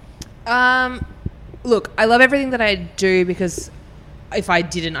part? Look, I love everything that I do because if I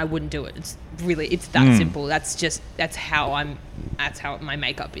didn't, I wouldn't do it. It's that simple. That's how my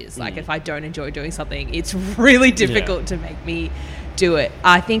makeup is. Like, if I don't enjoy doing something, it's really difficult to make me do it.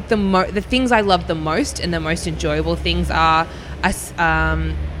 I think the things I love the most and the most enjoyable things are,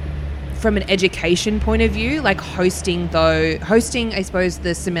 from an education point of view, like hosting, I suppose,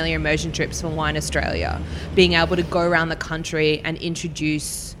 the sommelier immersion trips for Wine Australia, being able to go around the country and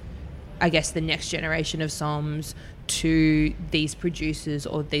introduce, I guess, the next generation of somms to these producers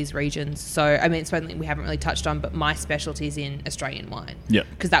or these regions. So, I mean, it's something we haven't really touched on, but my specialty is in Australian wine. Yeah.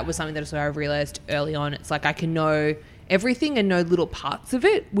 Because that was something that I realised early on. It's like I can know everything and know little parts of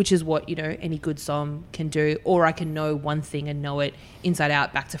it, which is what, any good somm can do. Or I can know one thing and know it inside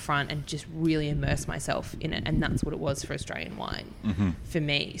out, back to front, and just really immerse myself in it. And that's what it was for Australian wine for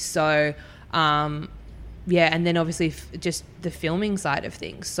me. So, and then obviously just the filming side of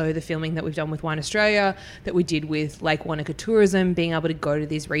things. So the filming that we've done with Wine Australia, that we did with Lake Wanaka Tourism, being able to go to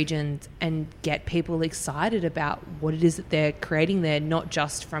these regions and get people excited about what it is that they're creating there, not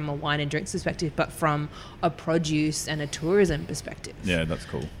just from a wine and drinks perspective, but from a produce and a tourism perspective. Yeah, that's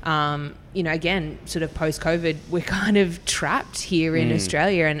cool. Again, sort of post-COVID, we're kind of trapped here in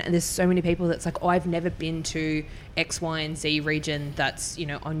Australia, and there's so many people that's like, I've never been to X, Y, and Z region that's,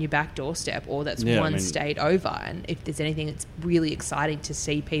 on your back doorstep, or that's state over. And if there's anything, it's really exciting to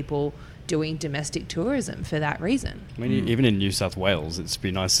see people doing domestic tourism for that reason. I mean, even in New South Wales, it's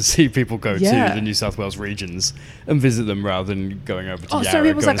been nice to see people go to the New South Wales regions and visit them rather than going over to Yarra. So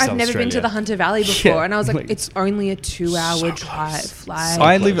people's like, I've never Australia. been to the Hunter Valley before. And I was like, it's only a 2-hour drive.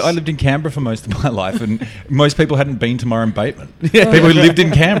 I lived in Canberra for most of my life, and most people hadn't been to Murray Bateman. People who lived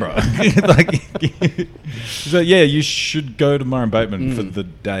in Canberra. So you should go to Murray Bateman for the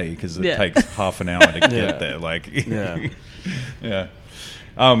day, because it takes half an hour to get there.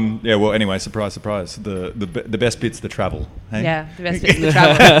 Well, anyway, surprise, surprise. The best bit's the travel. Hey? Yeah, the best bit's the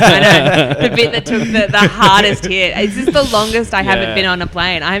travel. I know. The bit that took the hardest hit. It's just the longest I haven't been on a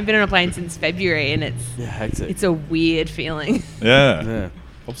plane. I haven't been on a plane since February, and it's a weird feeling. Yeah.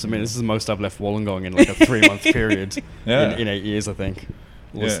 I mean, this is the most I've left Wollongong in like a 3-month period in 8 years, I think.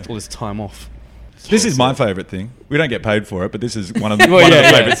 All this time off. This is my favourite thing. We don't get paid for it, but this is one of the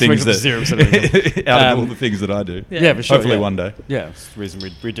favourite things that out of all the things that I do. Yeah, for sure. Hopefully one day. Yeah, it's the reason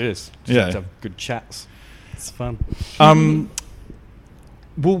we do this. Just to have good chats. It's fun.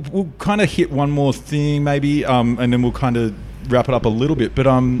 We'll kind of hit one more thing maybe, and then we'll kind of wrap it up a little bit. But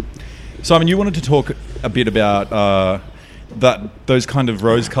Simon, you wanted to talk a bit about those kind of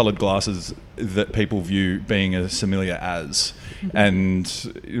rose-coloured glasses that people view being a sommelier as,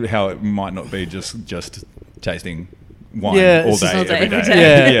 and how it might not be just tasting wine all day, every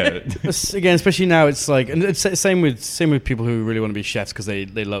day. Again, especially now, it's like, and it's same with people who really want to be chefs because they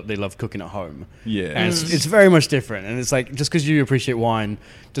love cooking at home. Yeah, and it's very much different. And it's like, just because you appreciate wine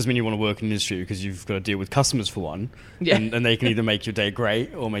doesn't mean you want to work in the industry, because you've got to deal with customers for one, and they can either make your day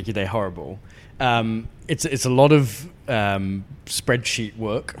great or make your day horrible. It's a lot of spreadsheet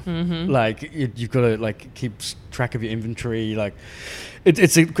work. Like you've got to keep track of your inventory. Like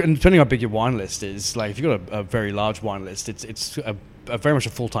it's depending on how big your wine list is. Like if you've got a very large wine list, it's a very much a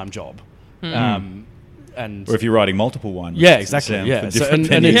full-time job. And or if you're writing multiple wine lists. Yeah, exactly. Yeah, so, and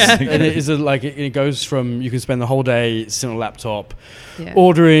it is it goes from, you can spend the whole day sitting on a laptop,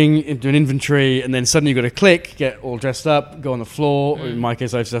 ordering, doing inventory, and then suddenly you've got to click, get all dressed up, go on the floor. In my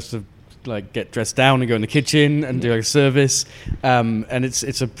case, I just have to get dressed down and go in the kitchen and do a service, and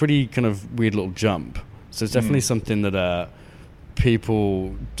it's a pretty kind of weird little jump. So it's definitely something that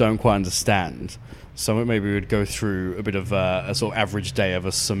people don't quite understand. So maybe we would go through a bit of a sort of average day of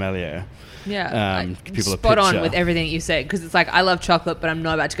a sommelier. Yeah, people spot a on picture. with everything you said, because it's like I love chocolate, but I'm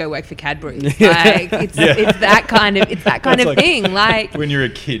not about to go work for Cadbury. Like it's that kind of like thing. Like when you're a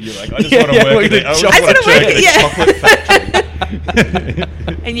kid, you're like, I just want to work at I just want to work at chocolate factory.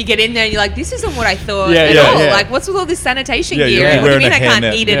 and you get in there and you're like, this isn't what I thought Yeah, at yeah, all. yeah. Like, what's with all this sanitation Yeah, gear? you're What do you wearing mean a I can't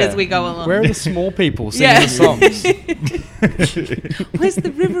hairnet. eat it Yeah. as we go along? Where are the small people singing Yeah. the songs? Where's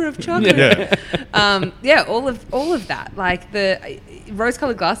the river of chocolate? Yeah. All of that. Like the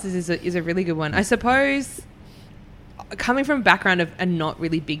rose-colored glasses is a really good one. I suppose coming from a background of a not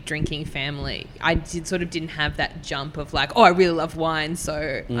really big drinking family, I didn't have that jump of like, oh, I really love wine,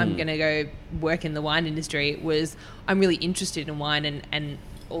 so I'm gonna go work in the wine industry. It was, I'm really interested in wine and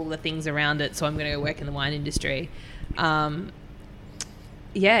all the things around it, so I'm gonna go work in the wine industry. It's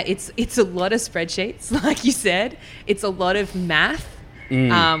a lot of spreadsheets, like you said. It's a lot of math,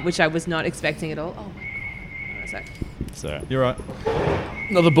 which I was not expecting at all. Oh my god! So You're right.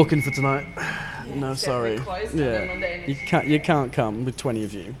 another booking for tonight. No, It's sorry. definitely closed on Yeah, a Monday. you can't come with 20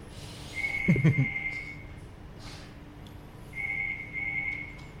 of you.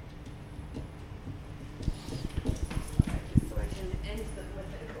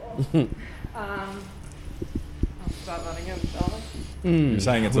 You're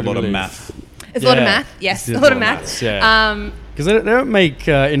saying it's a lot of math. It's a lot of math. Yes, It's a lot of math. Yeah. Because they don't make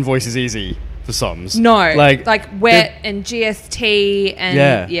invoices easy for Somms. No, like WET and GST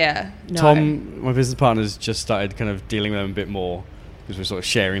and no. Tom, my business partner's just started kind of dealing with them a bit more because we're sort of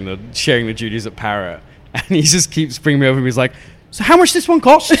sharing the duties at Parrot, and he just keeps bringing me over and he's like, "So how much this one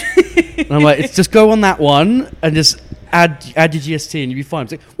cost?" And I'm like, "It's just go on that one and just add your GST and you'll be fine."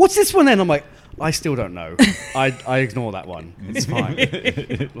 He's like, "What's this one then?" I'm like, I still don't know. I ignore that one. It's fine.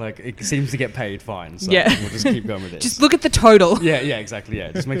 Like, it seems to get paid fine. So Yeah. we'll just keep going with this. Just look at the total. Yeah, exactly.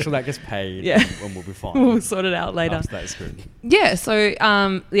 Yeah, just make sure that gets paid. Yeah. and we'll be fine. We'll sort it out later. After that is good. Yeah, so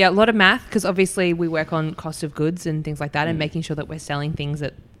a lot of math, because obviously we work on cost of goods and things like that, and making sure that we're selling things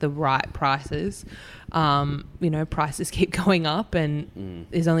at the right prices. Prices keep going up, and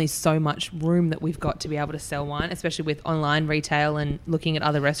there's only so much room that we've got to be able to sell wine, especially with online retail and looking at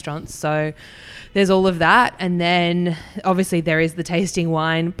other restaurants. So there's all of that, and then obviously there is the tasting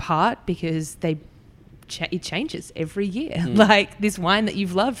wine part, because it changes every year. Like this wine that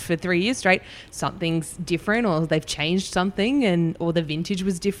you've loved for 3 years straight, something's different, or they've changed something, or the vintage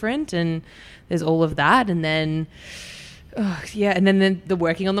was different, and there's all of that. And then and then the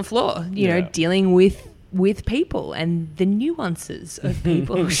working on the floor, you know, dealing with people and the nuances of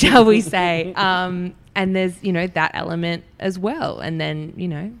people, shall we say. And there's, that element as well. And then,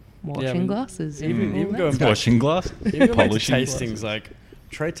 washing glasses. Even and all going that back, Washing glass, even going back to polishing tastings, glasses. like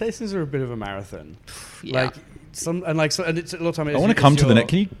trade tastings are a bit of a marathon. Yeah. Like it's a lot of time. I want to come to the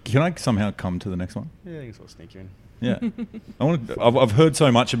next. Can I somehow come to the next one? Yeah, I can sort of sneak you in. Yeah, I've heard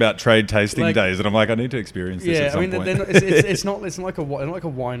so much about trade tasting Like- days, and I'm like, I need to experience this at some point. It's not like a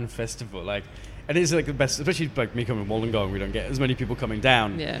wine festival. Like, and it's like the best, especially like me coming from Wollongong. We don't get as many people coming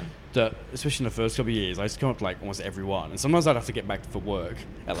down. Yeah. Especially in the first couple of years, I used to come up to like almost every one, and sometimes I'd have to get back for work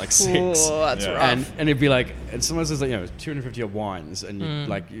at like 6. Oh, that's Yeah. rough. And it'd be like, and sometimes there's like 250 odd wines, and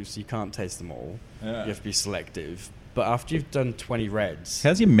you can't taste them all. Yeah. You have to be selective. But after you've done 20 reds,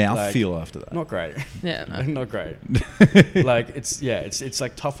 How's your mouth like, feel after that? not great. Yeah, no. Not great. Like it's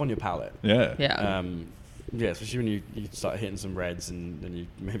like tough on your palate. Yeah. Yeah. Especially when you start hitting some reds, and then you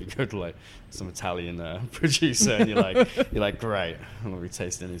maybe go to like some Italian producer, and you're like, great, I'm gonna be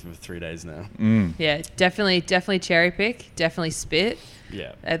tasting these for 3 days now. Yeah, definitely cherry pick, definitely spit.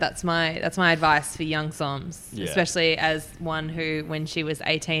 Yeah. That's my advice for young Somms, Yeah. especially as one who, when she was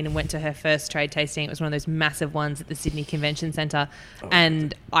 18 and went to her first trade tasting, it was one of those massive ones at the Sydney Convention Centre,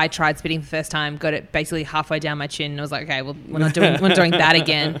 and I tried spitting the first time, got it basically halfway down my chin, and I was like, okay, well, we're not doing that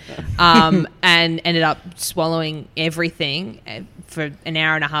again, and ended up swallowing everything for an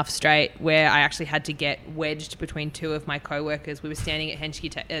hour and a half straight, where I actually had to get wedged between two of my co-workers. We were standing at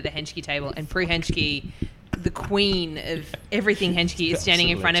the Henschke table, and Prue Henschke, the queen of everything Henschke, is standing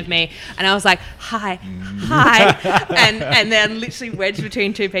in front of me, and I was like, hi, and then literally wedged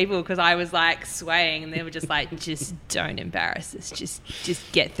between two people, because I was like swaying, and they were just like, just don't embarrass us,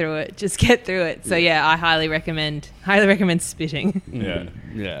 just get through it. So yeah, I highly recommend spitting.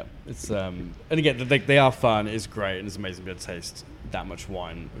 Yeah. It's and again, they are fun. It's great, and it's amazing to be able to taste that much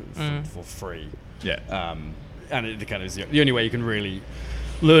wine for free. Yeah. And it kind of is the only way you can really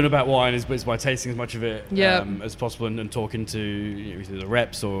learn about wine is by tasting as much of it as possible, and talking to either the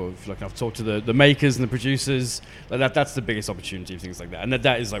reps, or if like I've talked to the makers and the producers. Like that's the biggest opportunity of things like that, and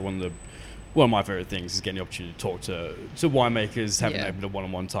that is like one of my favorite things, is getting the opportunity to talk to winemakers, having a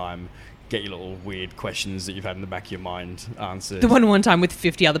one-on-one time, get your little weird questions that you've had in the back of your mind answered. The one time with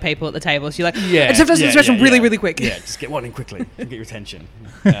 50 other people at the table, so you're like, I just have to ask this question really quick. Yeah, just get one in quickly and get your attention.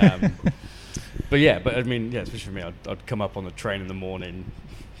 But I mean, especially for me, I'd come up on the train in the morning,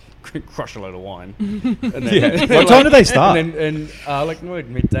 crush a load of wine. And then, What time do they start? Like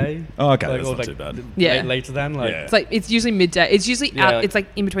midday. Oh, okay, like, that's not like too bad. Later than It's usually midday. It's usually out. Like, it's like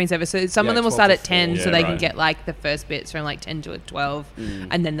in between service. So some of them will 12 start to at 10, 4. so they can get like the first bits from like 10 to 12,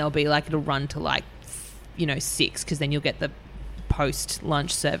 and then they'll be like it'll run to like 6, because then you'll get the post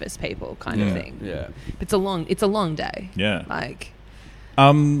lunch service people kind of thing. Yeah, it's a long day. Yeah. Like,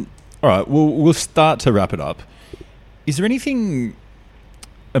 all right, we'll start to wrap it up. Is there anything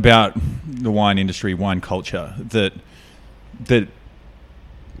about the wine industry, wine culture that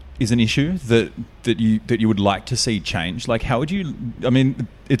is an issue that you would like to see change? Like, how would you? I mean,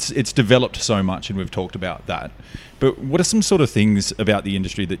 it's developed so much, and we've talked about that. But what are some sort of things about the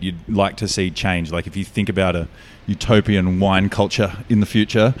industry that you'd like to see change? Like, if you think about a utopian wine culture in the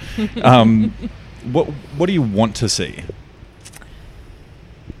future, what do you want to see?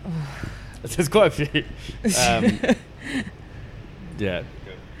 There's quite a few. Yeah.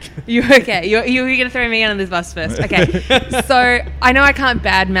 You okay? You're going to throw me on this bus first. Okay. So I know I can't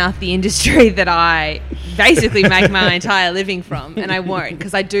badmouth the industry that I basically make my entire living from, and I won't,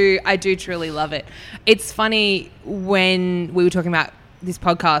 because I do truly love it. It's funny, when we were talking about this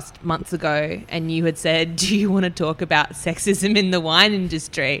podcast months ago, and you had said, do you want to talk about sexism in the wine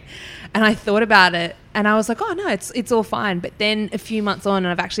industry? And I thought about it, and I was like, oh no, it's all fine. But then a few months on, and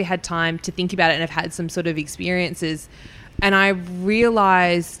I've actually had time to think about it, and I've had some sort of experiences, and I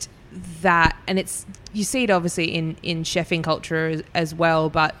realized that, and you see it obviously in chefing culture as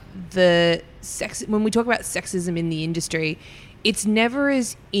well, but when we talk about sexism in the industry, it's never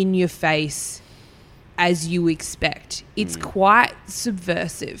as in your face as you expect. It's quite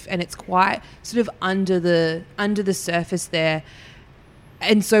subversive, and it's quite sort of under the surface there.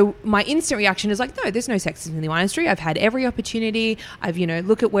 And so my instant reaction is like, no, there's no sexism in the wine industry. I've had every opportunity. I've,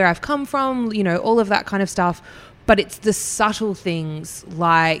 look at where I've come from, all of that kind of stuff. But it's the subtle things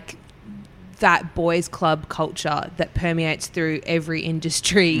like that boys club culture that permeates through every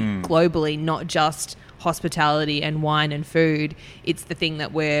industry globally, not just hospitality and wine and food. It's the thing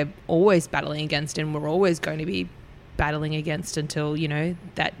that we're always battling against, and we're always going to be battling against until,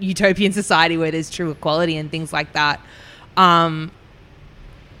 that utopian society where there's true equality and things like that.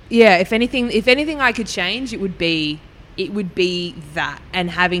 If anything I could change, it would be that,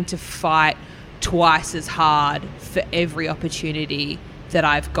 and having to fight twice as hard for every opportunity that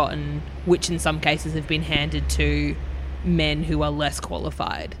I've gotten, which in some cases have been handed to men who are less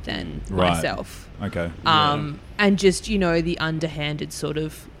qualified than myself. Okay. And just, the underhanded sort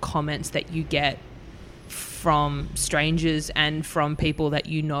of comments that you get from strangers and from people that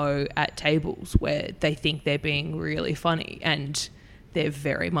at tables, where they think they're being really funny and they're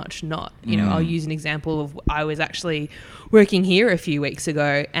very much not. I'll use an example of, I was actually working here a few weeks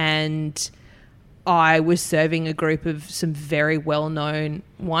ago, and I was serving a group of some very well-known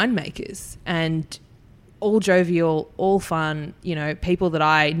winemakers, and all jovial, all fun, people that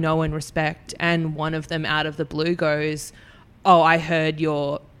I know and respect. And one of them out of the blue goes, oh, I heard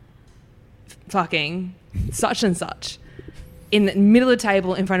you're fucking such and such, in the middle of the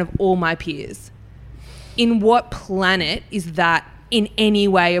table in front of all my peers. In what planet is that in any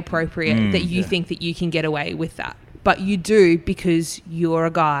way appropriate that you think that you can get away with that? But you do, because you're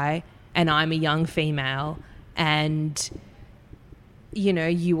a guy and I'm a young female, and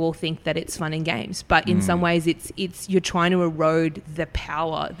you all think that it's fun and games, but in some ways it's you're trying to erode the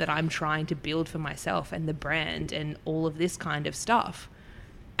power that I'm trying to build for myself and the brand and all of this kind of stuff.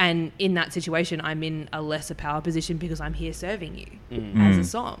 And in that situation, I'm in a lesser power position because I'm here serving you as a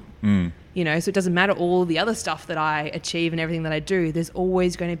Somm. So it doesn't matter all the other stuff that I achieve and everything that I do. There's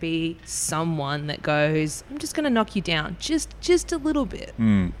always going to be someone that goes, I'm just going to knock you down just a little bit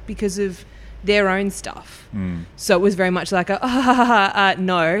because of their own stuff. So it was very much like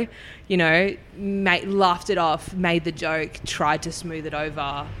no, laughed it off, made the joke, tried to smooth it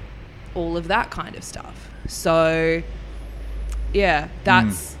over, all of that kind of stuff. So yeah,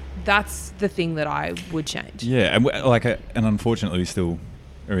 that's the thing that I would change. Yeah, and unfortunately we still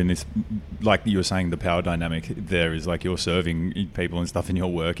are in this, like you were saying, the power dynamic there is like you're serving people and stuff and you're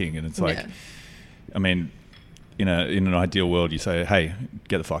working, and it's like, I mean, in an ideal world, you say, hey,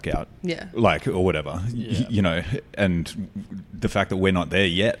 get the fuck out. Yeah. Like, or whatever, and the fact that we're not there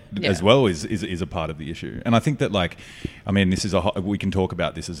yet as well is a part of the issue. And I think that, like, I mean, this is we can talk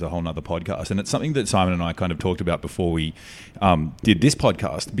about this as a whole nother podcast, and it's something that Simon and I kind of talked about before we did this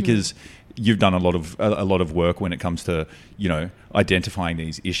podcast, because you've done a lot of work when it comes to, you know, identifying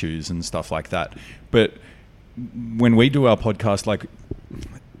these issues and stuff like that. But when we do our podcast, like,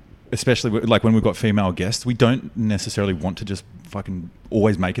 especially like when we've got female guests, we don't necessarily want to just fucking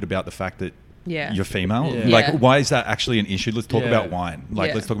always make it about the fact that you're female. Yeah. Like, Yeah. why is that actually an issue? Let's talk about wine. Like,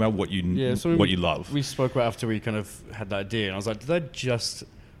 Yeah. let's talk about what you what you love. We spoke about after we kind of had that idea, and I was like, I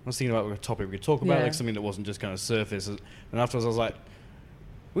was thinking about a topic we could talk about, Yeah. like something that wasn't just kind of surface. And afterwards, I was like,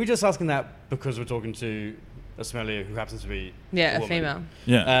 we're just asking that because we're talking to a sommelier who happens to be Yeah, a woman. female.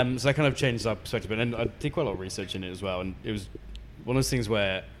 Yeah. So that kind of changed our perspective, and I did quite a lot of research in it as well. And it was one of those things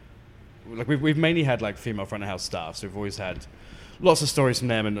where, like, we've mainly had like female front of house staff, so we've always had lots of stories from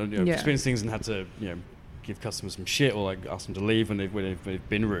them, and experienced things, and had to give customers some shit or like ask them to leave when they've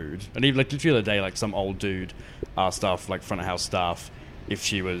been rude. And even like literally the other day, like some old dude asked our like front of house staff if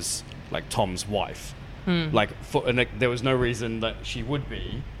she was like Tom's wife. Like, there was no reason that she would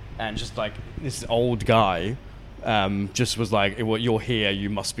be, and just like this old guy just was like, well, you're here, you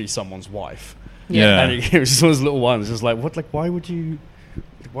must be someone's wife. Yeah. And it was just one of those little ones, just like, what, like, why would you,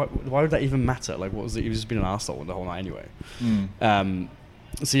 why would that even matter? Like, what was it? He was just being an arsehole the whole night anyway.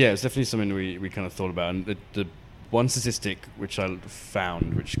 So yeah, it's definitely something we kind of thought about. And the one statistic which I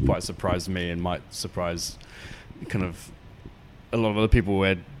found, which quite surprised me and might surprise kind of a lot of other people,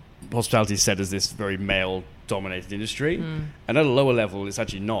 where hospitality is said as this very male-dominated industry, and at a lower level, it's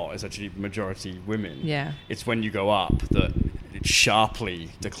actually not. It's actually majority women. Yeah. It's when you go up that it sharply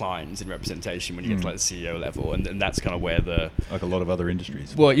declines in representation when you get to like the CEO level, and that's kind of where the Like a lot of other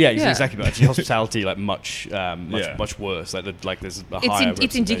industries. well, yeah, Yeah. exactly. But actually, hospitality much worse. Like there's a higher.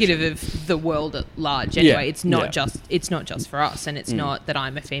 It's indicative of the world at large. Anyway, Yeah. it's not just for us, and it's not that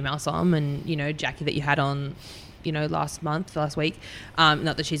I'm a female Somm, and you know Jackie that you had on, you know, last week.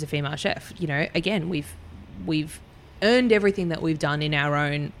 Not that she's a female chef. You know, again, we've earned everything that we've done in our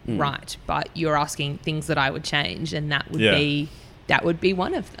own right, but you're asking things that I would change, and that would be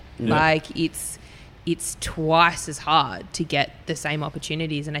one of them. Yeah. Like it's twice as hard to get the same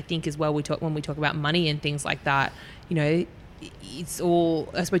opportunities, and I think as well when we talk about money and things like that, you know, it's all,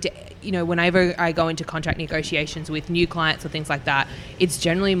 I suppose, you know, whenever I go into contract negotiations with new clients or things like that, it's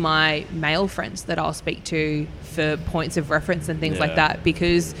generally my male friends that I'll speak to for points of reference and things like that,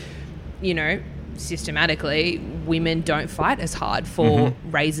 because, you know, systematically women don't fight as hard for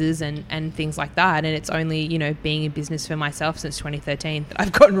raises and things like that, and it's only, you know, being in business for myself since 2013 that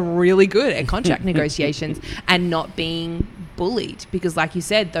I've gotten really good at contract negotiations and not being bullied, because like you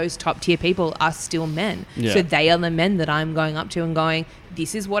said, those top tier people are still men, so they are the men that I'm going up to and going,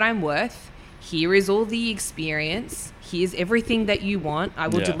 this is what I'm worth, here is all the experience, here's everything that you want, I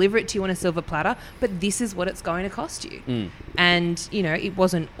will deliver it to you on a silver platter, but this is what it's going to cost you. And you know, it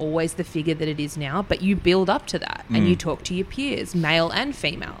wasn't always the figure that it is now, but you build up to that and you talk to your peers, male and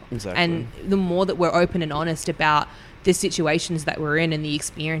female. Exactly. And the more that we're open and honest about the situations that we're in and the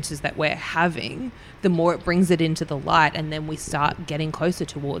experiences that we're having, the more it brings it into the light, and then we start getting closer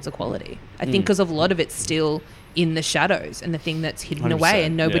towards equality. I think because a lot of it's still in the shadows and the thing that's hidden away,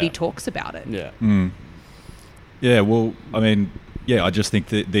 and nobody talks about it. Yeah, well, I mean, I just think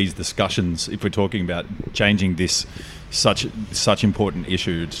that these discussions, if we're talking about changing this such important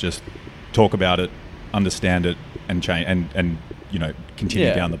issue, it's just talk about it, understand it, and change, and you know,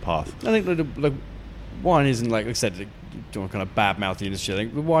 continue down the path. I think like wine isn't, like I said, don't want to kind of badmouth the industry. I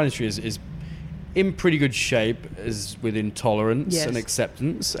think the wine industry is in pretty good shape as within tolerance and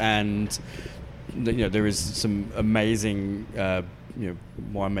acceptance, and you know, there is some amazing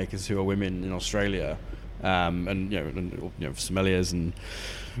winemakers who are women in Australia, and sommeliers, and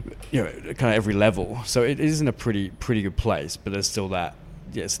you know, kind of every level. So it is in a pretty good place, but there's still that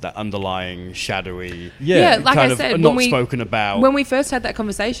underlying shadowy, like kind I of said, not spoken about. When we first had that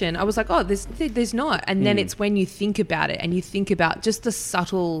conversation, I was like, oh, there's not. And then it's when you think about it and you think about just the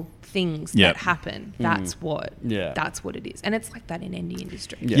subtle things that happen. That's what it is. And it's like that in any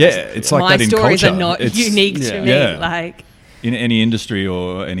industry. It's like my that in stories culture. are not unique to me. Yeah. Like in any industry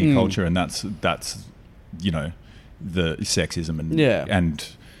or any culture, and that's you know, the sexism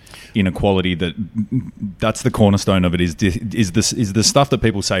and inequality, that's the cornerstone of it, is the stuff that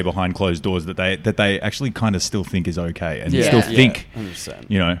people say behind closed doors that they actually kind of still think is okay, and still think 100%.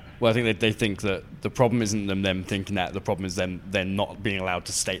 You know, well, I think they think that the problem isn't them thinking that, the problem is they're not being allowed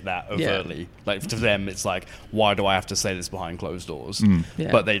to state that overtly. Like, to them, it's like, why do I have to say this behind closed doors?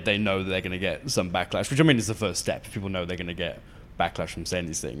 But they know that they're going to get some backlash, which I mean is the first step. If people know they're going to get backlash from saying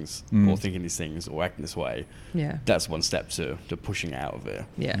these things or thinking these things or acting this way, that's one step to pushing out of it.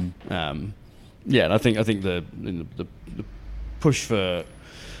 And I think the push for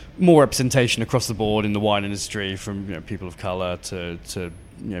more representation across the board in the wine industry, from, you know, people of color to you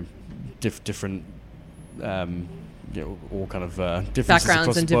know, different, all kind of differences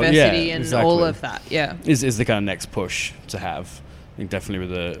backgrounds and diversity and all of that. Yeah, is the kind of next push to have. I think definitely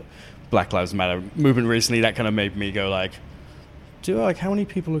with the Black Lives Matter movement recently, that kind of made me go like, how many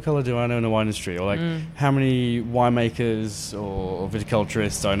people of color do I know in the wine industry, or like how many winemakers or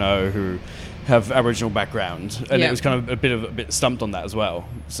viticulturists I know who have Aboriginal background, and it was kind of a bit stumped on that as well.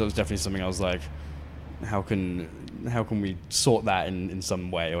 So it's definitely something I was like, how can we sort that in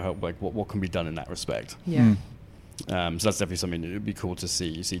some way, or help, like what can be done in that respect? Yeah. So that's definitely something that would be cool to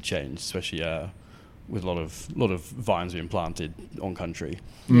see change, especially with a lot of vines being planted on country.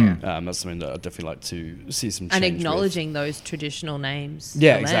 Yeah. That's something that I'd definitely like to see some change and acknowledging those traditional names.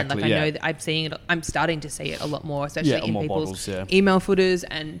 Yeah, exactly. Like I know that I'm starting to see it a lot more, especially in people's bottles, email footers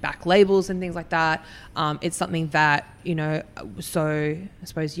and back labels and things like that. It's something that, so I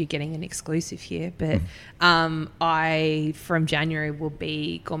suppose you're getting an exclusive here, but I, from January, will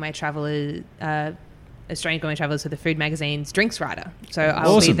be Australian Gourmet Travellers for the Food Magazine's drinks writer. So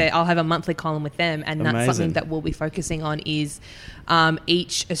I'll be there. I'll have a monthly column with them, and that's something that we'll be focusing on is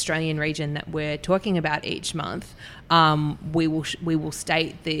each Australian region that we're talking about each month. We will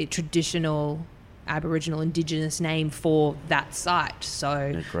state the traditional Aboriginal Indigenous name for that site.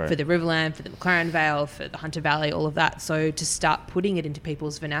 So for the Riverland, for the McLaren Vale, for the Hunter Valley, all of that. So to start putting it into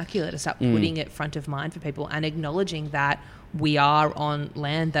people's vernacular, to start putting it front of mind for people and acknowledging that we are on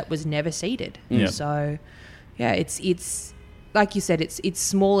land that was never seeded. So it's like you said, it's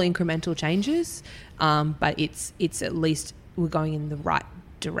small incremental changes, but it's at least we're going in the right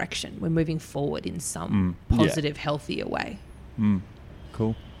direction. We're moving forward in some positive, healthier way.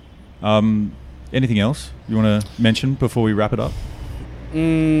 Cool. Anything else you want to mention before we wrap it up?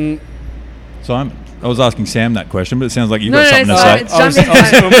 Simon, I was asking Sam that question, but it sounds like you've got something to say. I was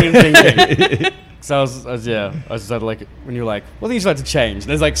thinking. So I was like, when you're like, what things you'd like to change?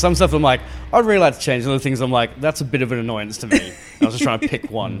 There's like some stuff I'm like, I'd really like to change. And other things I'm like, that's a bit of an annoyance to me. I was just trying to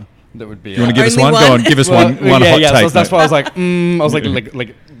pick one that would be. You want to give us one? Go on, give us one hot take. So that's why I was like, I was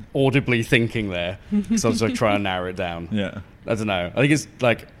like audibly thinking there, because I was like trying to narrow it down. Yeah, I don't know. I think it's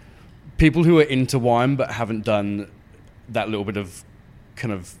like people who are into wine but haven't done that little bit of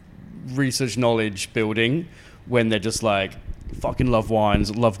kind of research knowledge building, when they're just like, fucking love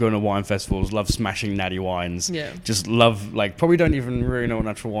wines, love going to wine festivals, love smashing natty wines, just love, like, probably don't even really know what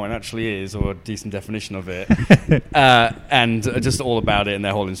natural wine actually is or a decent definition of it, and just all about it, and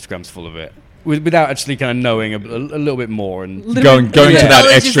their whole Instagram's full of it without actually kind of knowing a little bit more and going to that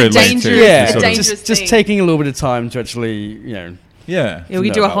extra length. Just taking a little bit of time to actually, we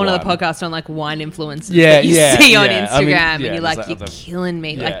could do a whole other podcast on like wine influencers that you see on Instagram, and you're like, you're killing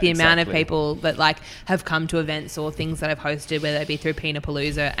me. Like the amount of people that like have come to events or things that I've hosted, whether it be through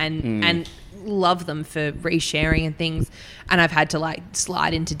Pinapalooza, and love them for resharing and things, and I've had to like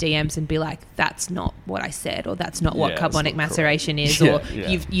slide into DMs and be like, that's not what I said, or that's not what carbonic maceration is, or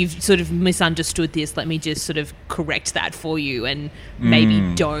you've sort of misunderstood this, let me just sort of correct that for you, and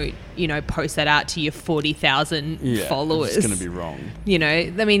maybe don't post that out to your 40,000 followers. It's going to be wrong.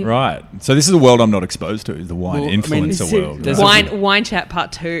 I mean, right. So this is a world I'm not exposed to, is the wine influencer world. Right? Wine chat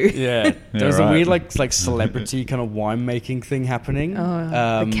part 2. Yeah, there's a weird like celebrity kind of winemaking thing happening.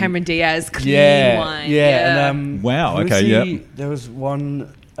 The Cameron Diaz clean wine. Yeah. And, wow. Okay. There was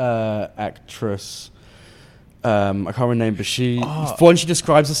one actress. I can't remember her name, but she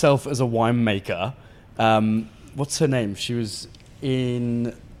describes herself as a winemaker. What's her name? She was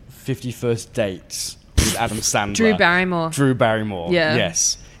in 50 First Dates with Adam Sandler. Drew Barrymore. Yeah.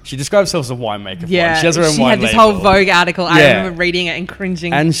 Yes. She describes herself as a winemaker. Yeah. She has her own wine had this whole Vogue article. I remember reading it and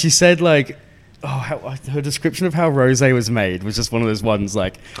cringing. And she said like, her description of how rosé was made was just one of those ones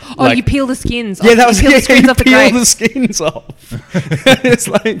like, you peel the skins off. Yeah, that was you peel the skins off the grapes. Peel the skins off. It's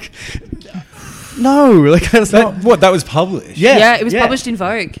like, no, like that's not what that was published. Yeah, it was published in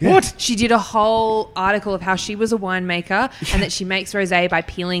Vogue. Yeah. What? She did a whole article of how she was a winemaker and that she makes rosé by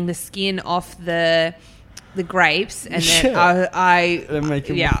peeling the skin off the grapes, and then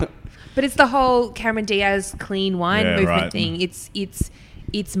But it's the whole Cameron Diaz clean wine movement thing.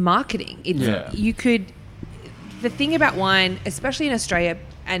 It's marketing. You could. The thing about wine, especially in Australia,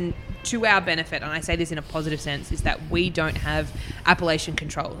 and to our benefit, and I say this in a positive sense, is that we don't have appellation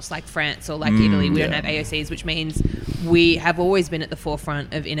controls like France or like Italy. We don't have AOCs, which means we have always been at the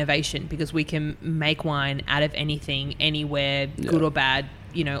forefront of innovation because we can make wine out of anything, anywhere, good or bad,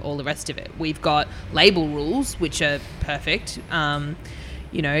 all the rest of it. We've got label rules, which are perfect. So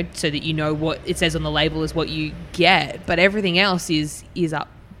that what it says on the label is what you get, but everything else is up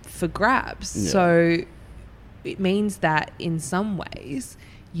for grabs. So it means that in some ways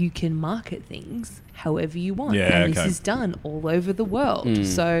you can market things however you want. Yeah, and this is done all over the world.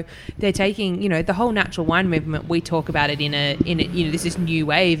 So they're taking, the whole natural wine movement, we talk about it in a this is new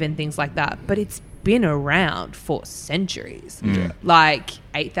wave and things like that, but it's been around for centuries. Like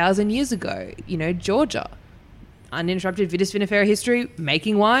 8,000 years ago, Georgia, uninterrupted vitis vinifera history,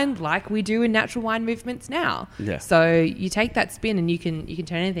 making wine like we do in natural wine movements now. Yeah. So you take that spin and you can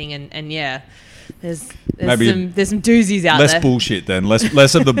turn anything, and yeah, there's some doozies out there. Less bullshit then,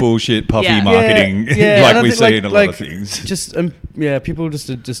 less of the bullshit puffy marketing like we see in a lot of things. Just people just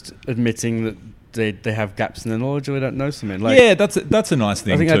admitting that they have gaps in their knowledge or they don't know something. That's a nice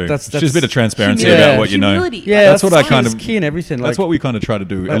thing. I think too. That's just a bit of transparency about what you know. Yeah, that's what I kind of key in everything. That's what we kind of try to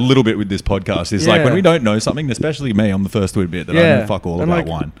do a little bit with this podcast. Is like when we don't know something, especially me, I'm the first to admit that I know fuck all about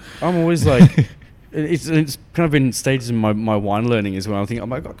wine. I'm always like, it's kind of been stages in my wine learning is when I think,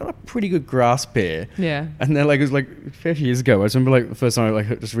 I've got a pretty good grasp here. Yeah. And then it was like a few years ago, I just remember the first time I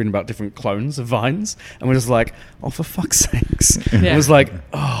just reading about different clones of vines, and we're just like, oh, for fuck's sakes. I was like,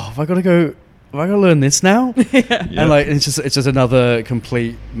 oh, have I got to learn this now? And it's just another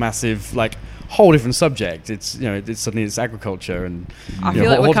complete massive whole different subject. It's suddenly it's agriculture and I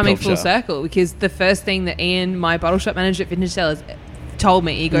feel like we're coming full circle, because the first thing that Ian, my bottle shop manager at Vintage Cellars, told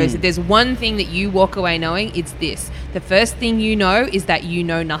me, he goes, if there's one thing that you walk away knowing, it's this: the first thing you know is that you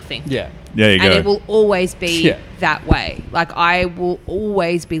know nothing. There you go. And it will always be that way. Like, I will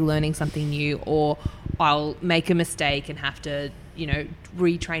always be learning something new, or I'll make a mistake and have to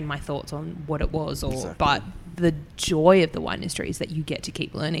retrain my thoughts on what it was. But the joy of the wine industry is that you get to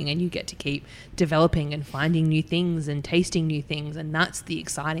keep learning and you get to keep developing and finding new things and tasting new things, and that's the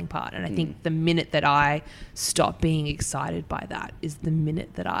exciting part. And I think the minute that I stop being excited by that is the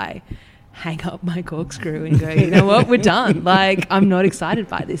minute that I hang up my corkscrew and go, you know what, we're done. I'm not excited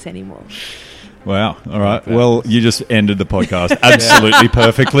by this anymore. Wow. All right. Well, you just ended the podcast absolutely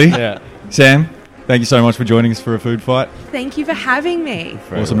perfectly. Sam, thank you so much for joining us for a food fight. Thank you for having me.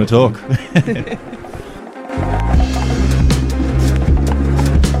 Awesome to talk.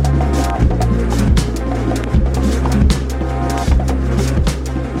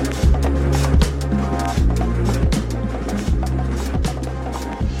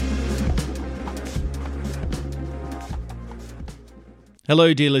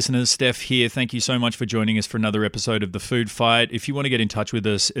 Hello, dear listeners. Steph here. Thank you so much for joining us for another episode of The Food Fight. If you want to get in touch with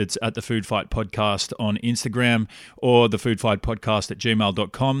us, it's at The Food Fight Podcast on Instagram or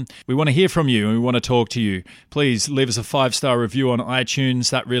thefoodfightpodcast@gmail.com. We want to hear from you and we want to talk to you. Please leave us a 5-star review on iTunes.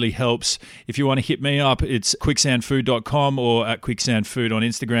 That really helps. If you want to hit me up, it's quicksandfood.com or at quicksandfood on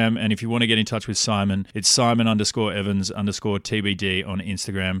Instagram. And if you want to get in touch with Simon, it's Simon_Evans_TBD on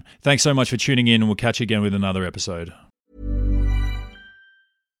Instagram. Thanks so much for tuning in, and we'll catch you again with another episode.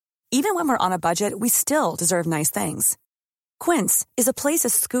 Even when we're on a budget, we still deserve nice things. Quince is a place to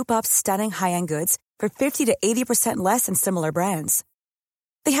scoop up stunning high-end goods for 50 to 80% less than similar brands.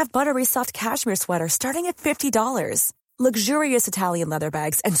 They have buttery soft cashmere sweaters starting at $50, luxurious Italian leather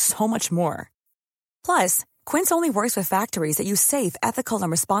bags, and so much more. Plus, Quince only works with factories that use safe, ethical, and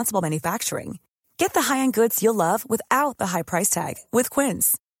responsible manufacturing. Get the high-end goods you'll love without the high price tag with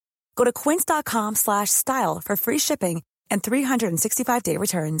Quince. Go to quince.com/style for free shipping and 365-day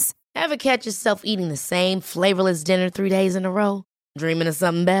returns. Ever catch yourself eating the same flavorless dinner 3 days in a row? Dreaming of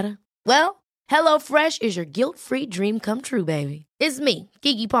something better? Well, HelloFresh is your guilt-free dream come true, baby. It's me,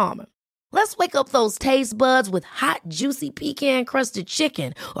 Keke Palmer. Let's wake up those taste buds with hot, juicy pecan-crusted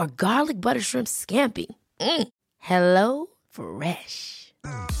chicken or garlic butter shrimp scampi. Hello Fresh.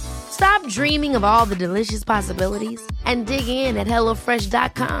 Stop dreaming of all the delicious possibilities and dig in at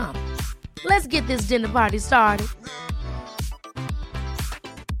HelloFresh.com. Let's get this dinner party started.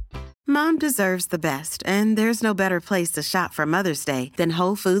 Mom deserves the best, and there's no better place to shop for Mother's Day than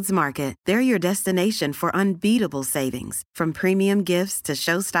Whole Foods Market. They're your destination for unbeatable savings, from premium gifts to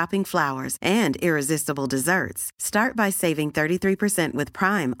show-stopping flowers and irresistible desserts. Start by saving 33% with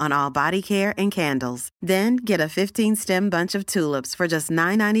Prime on all body care and candles. Then get a 15-stem bunch of tulips for just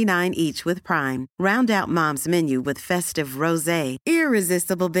 $9.99 each with Prime. Round out Mom's menu with festive rosé,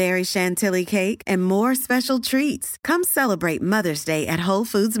 irresistible berry chantilly cake, and more special treats. Come celebrate Mother's Day at Whole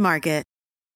Foods Market.